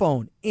cell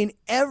phone in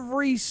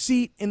every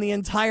seat in the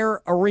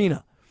entire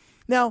arena.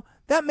 Now,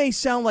 that may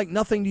sound like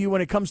nothing to you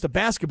when it comes to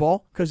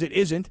basketball, because it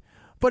isn't,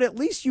 but at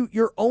least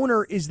your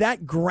owner is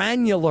that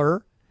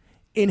granular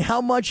in how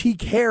much he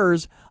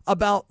cares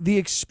about the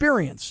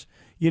experience,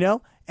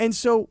 And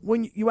so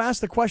when you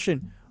ask the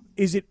question,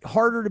 is it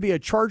harder to be a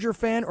Charger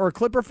fan or a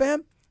Clipper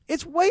fan?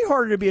 It's way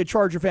harder to be a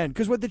Charger fan,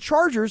 because with the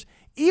Chargers,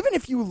 even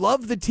if you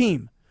love the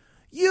team,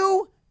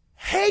 you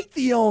hate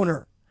the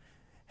owner.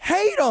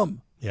 Hate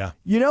them. Yeah.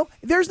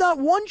 There's not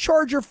one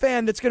Charger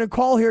fan that's going to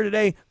call here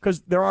today,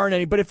 because there aren't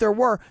any, but if there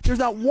were, there's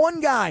not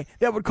one guy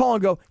that would call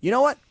and go, you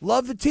know what?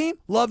 Love the team,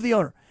 love the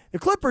owner. The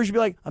Clippers, you'd be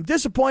like, I'm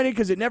disappointed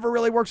because it never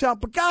really works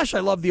out, but gosh, I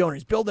love the owner.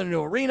 He's building a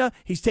new arena.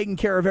 He's taking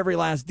care of every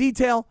last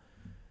detail.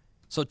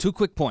 So 2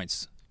 quick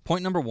points.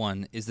 Point number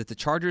 1 is that the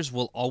Chargers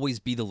will always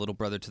be the little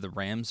brother to the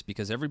Rams,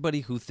 because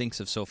everybody who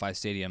thinks of SoFi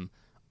Stadium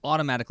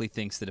automatically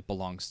thinks that it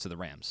belongs to the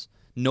Rams.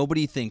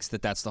 Nobody thinks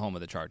that that's the home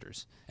of the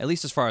Chargers, at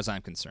least as far as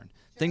I'm concerned.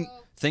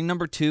 Thing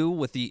number 2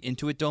 with the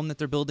Intuit Dome that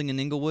they're building in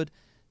Inglewood,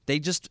 they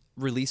just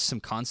released some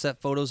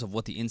concept photos of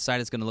what the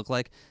inside is going to look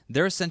like.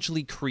 They're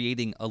essentially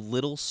creating a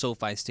little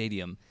SoFi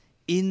Stadium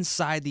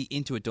inside the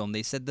Intuit Dome.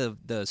 They said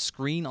the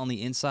screen on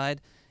the inside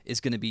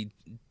is going to be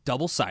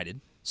double-sided.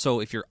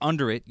 So if you're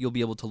under it, you'll be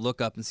able to look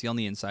up and see on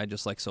the inside,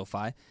 just like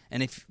SoFi.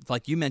 And if,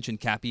 like you mentioned,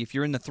 Cappy, if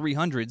you're in the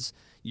 300s,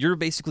 you're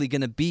basically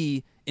going to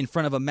be in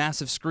front of a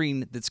massive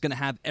screen that's going to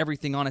have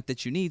everything on it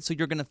that you need, so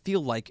you're going to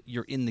feel like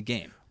you're in the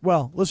game.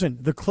 Well, listen,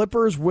 the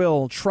Clippers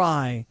will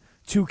try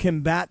to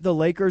combat the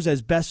Lakers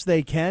as best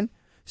they can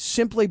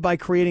simply by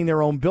creating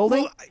their own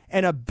building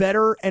and a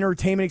better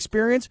entertainment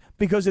experience,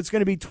 because it's going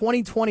to be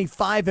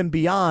 2025 and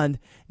beyond,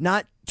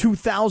 not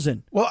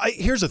 2000. Well,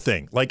 here's the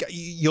thing. Like,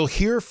 you'll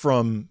hear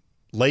from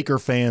Laker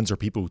fans or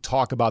people who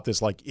talk about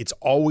this like it's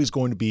always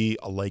going to be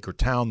a Laker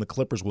town. The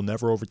Clippers will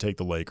never overtake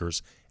the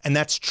Lakers. And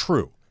that's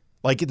true.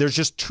 Like, there's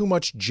just too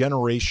much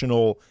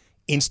generational,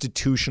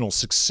 institutional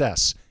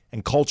success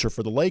and culture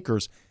for the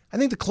Lakers. I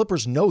think the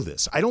Clippers know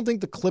this. I don't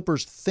think the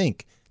Clippers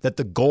think that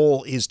the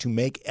goal is to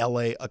make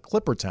LA a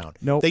Clipper town.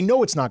 Nope. They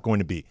know it's not going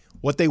to be.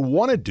 What they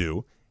want to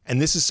do, and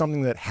this is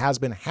something that has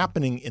been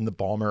happening in the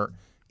Ballmer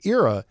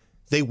era,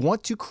 they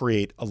want to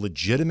create a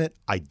legitimate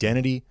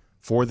identity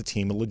for the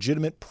team, a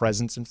legitimate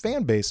presence and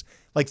fan base,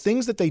 like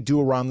things that they do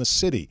around the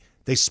city.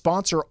 They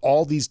sponsor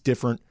all these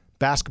different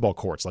basketball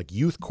courts, like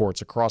youth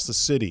courts across the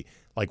city,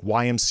 like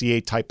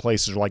YMCA type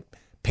places, like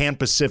Pan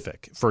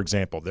Pacific, for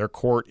example. Their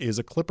court is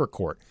a Clipper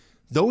court.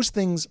 Those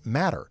things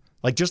matter.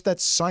 Like just that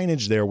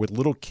signage there with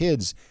little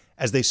kids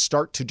as they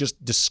start to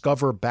just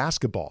discover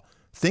basketball.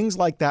 Things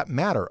like that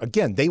matter.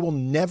 Again, they will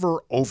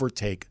never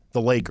overtake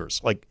the Lakers,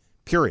 like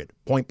period,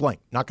 point blank.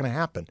 Not going to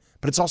happen.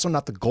 But it's also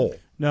not the goal.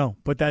 No,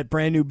 but that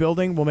brand new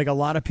building will make a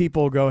lot of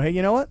people go, hey,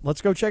 you know what?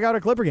 Let's go check out a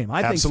Clipper game.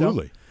 I think so.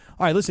 Absolutely.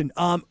 All right, listen,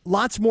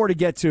 lots more to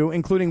get to,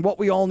 including what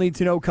we all need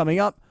to know coming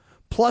up.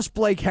 Plus,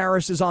 Blake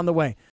Harris is on the way.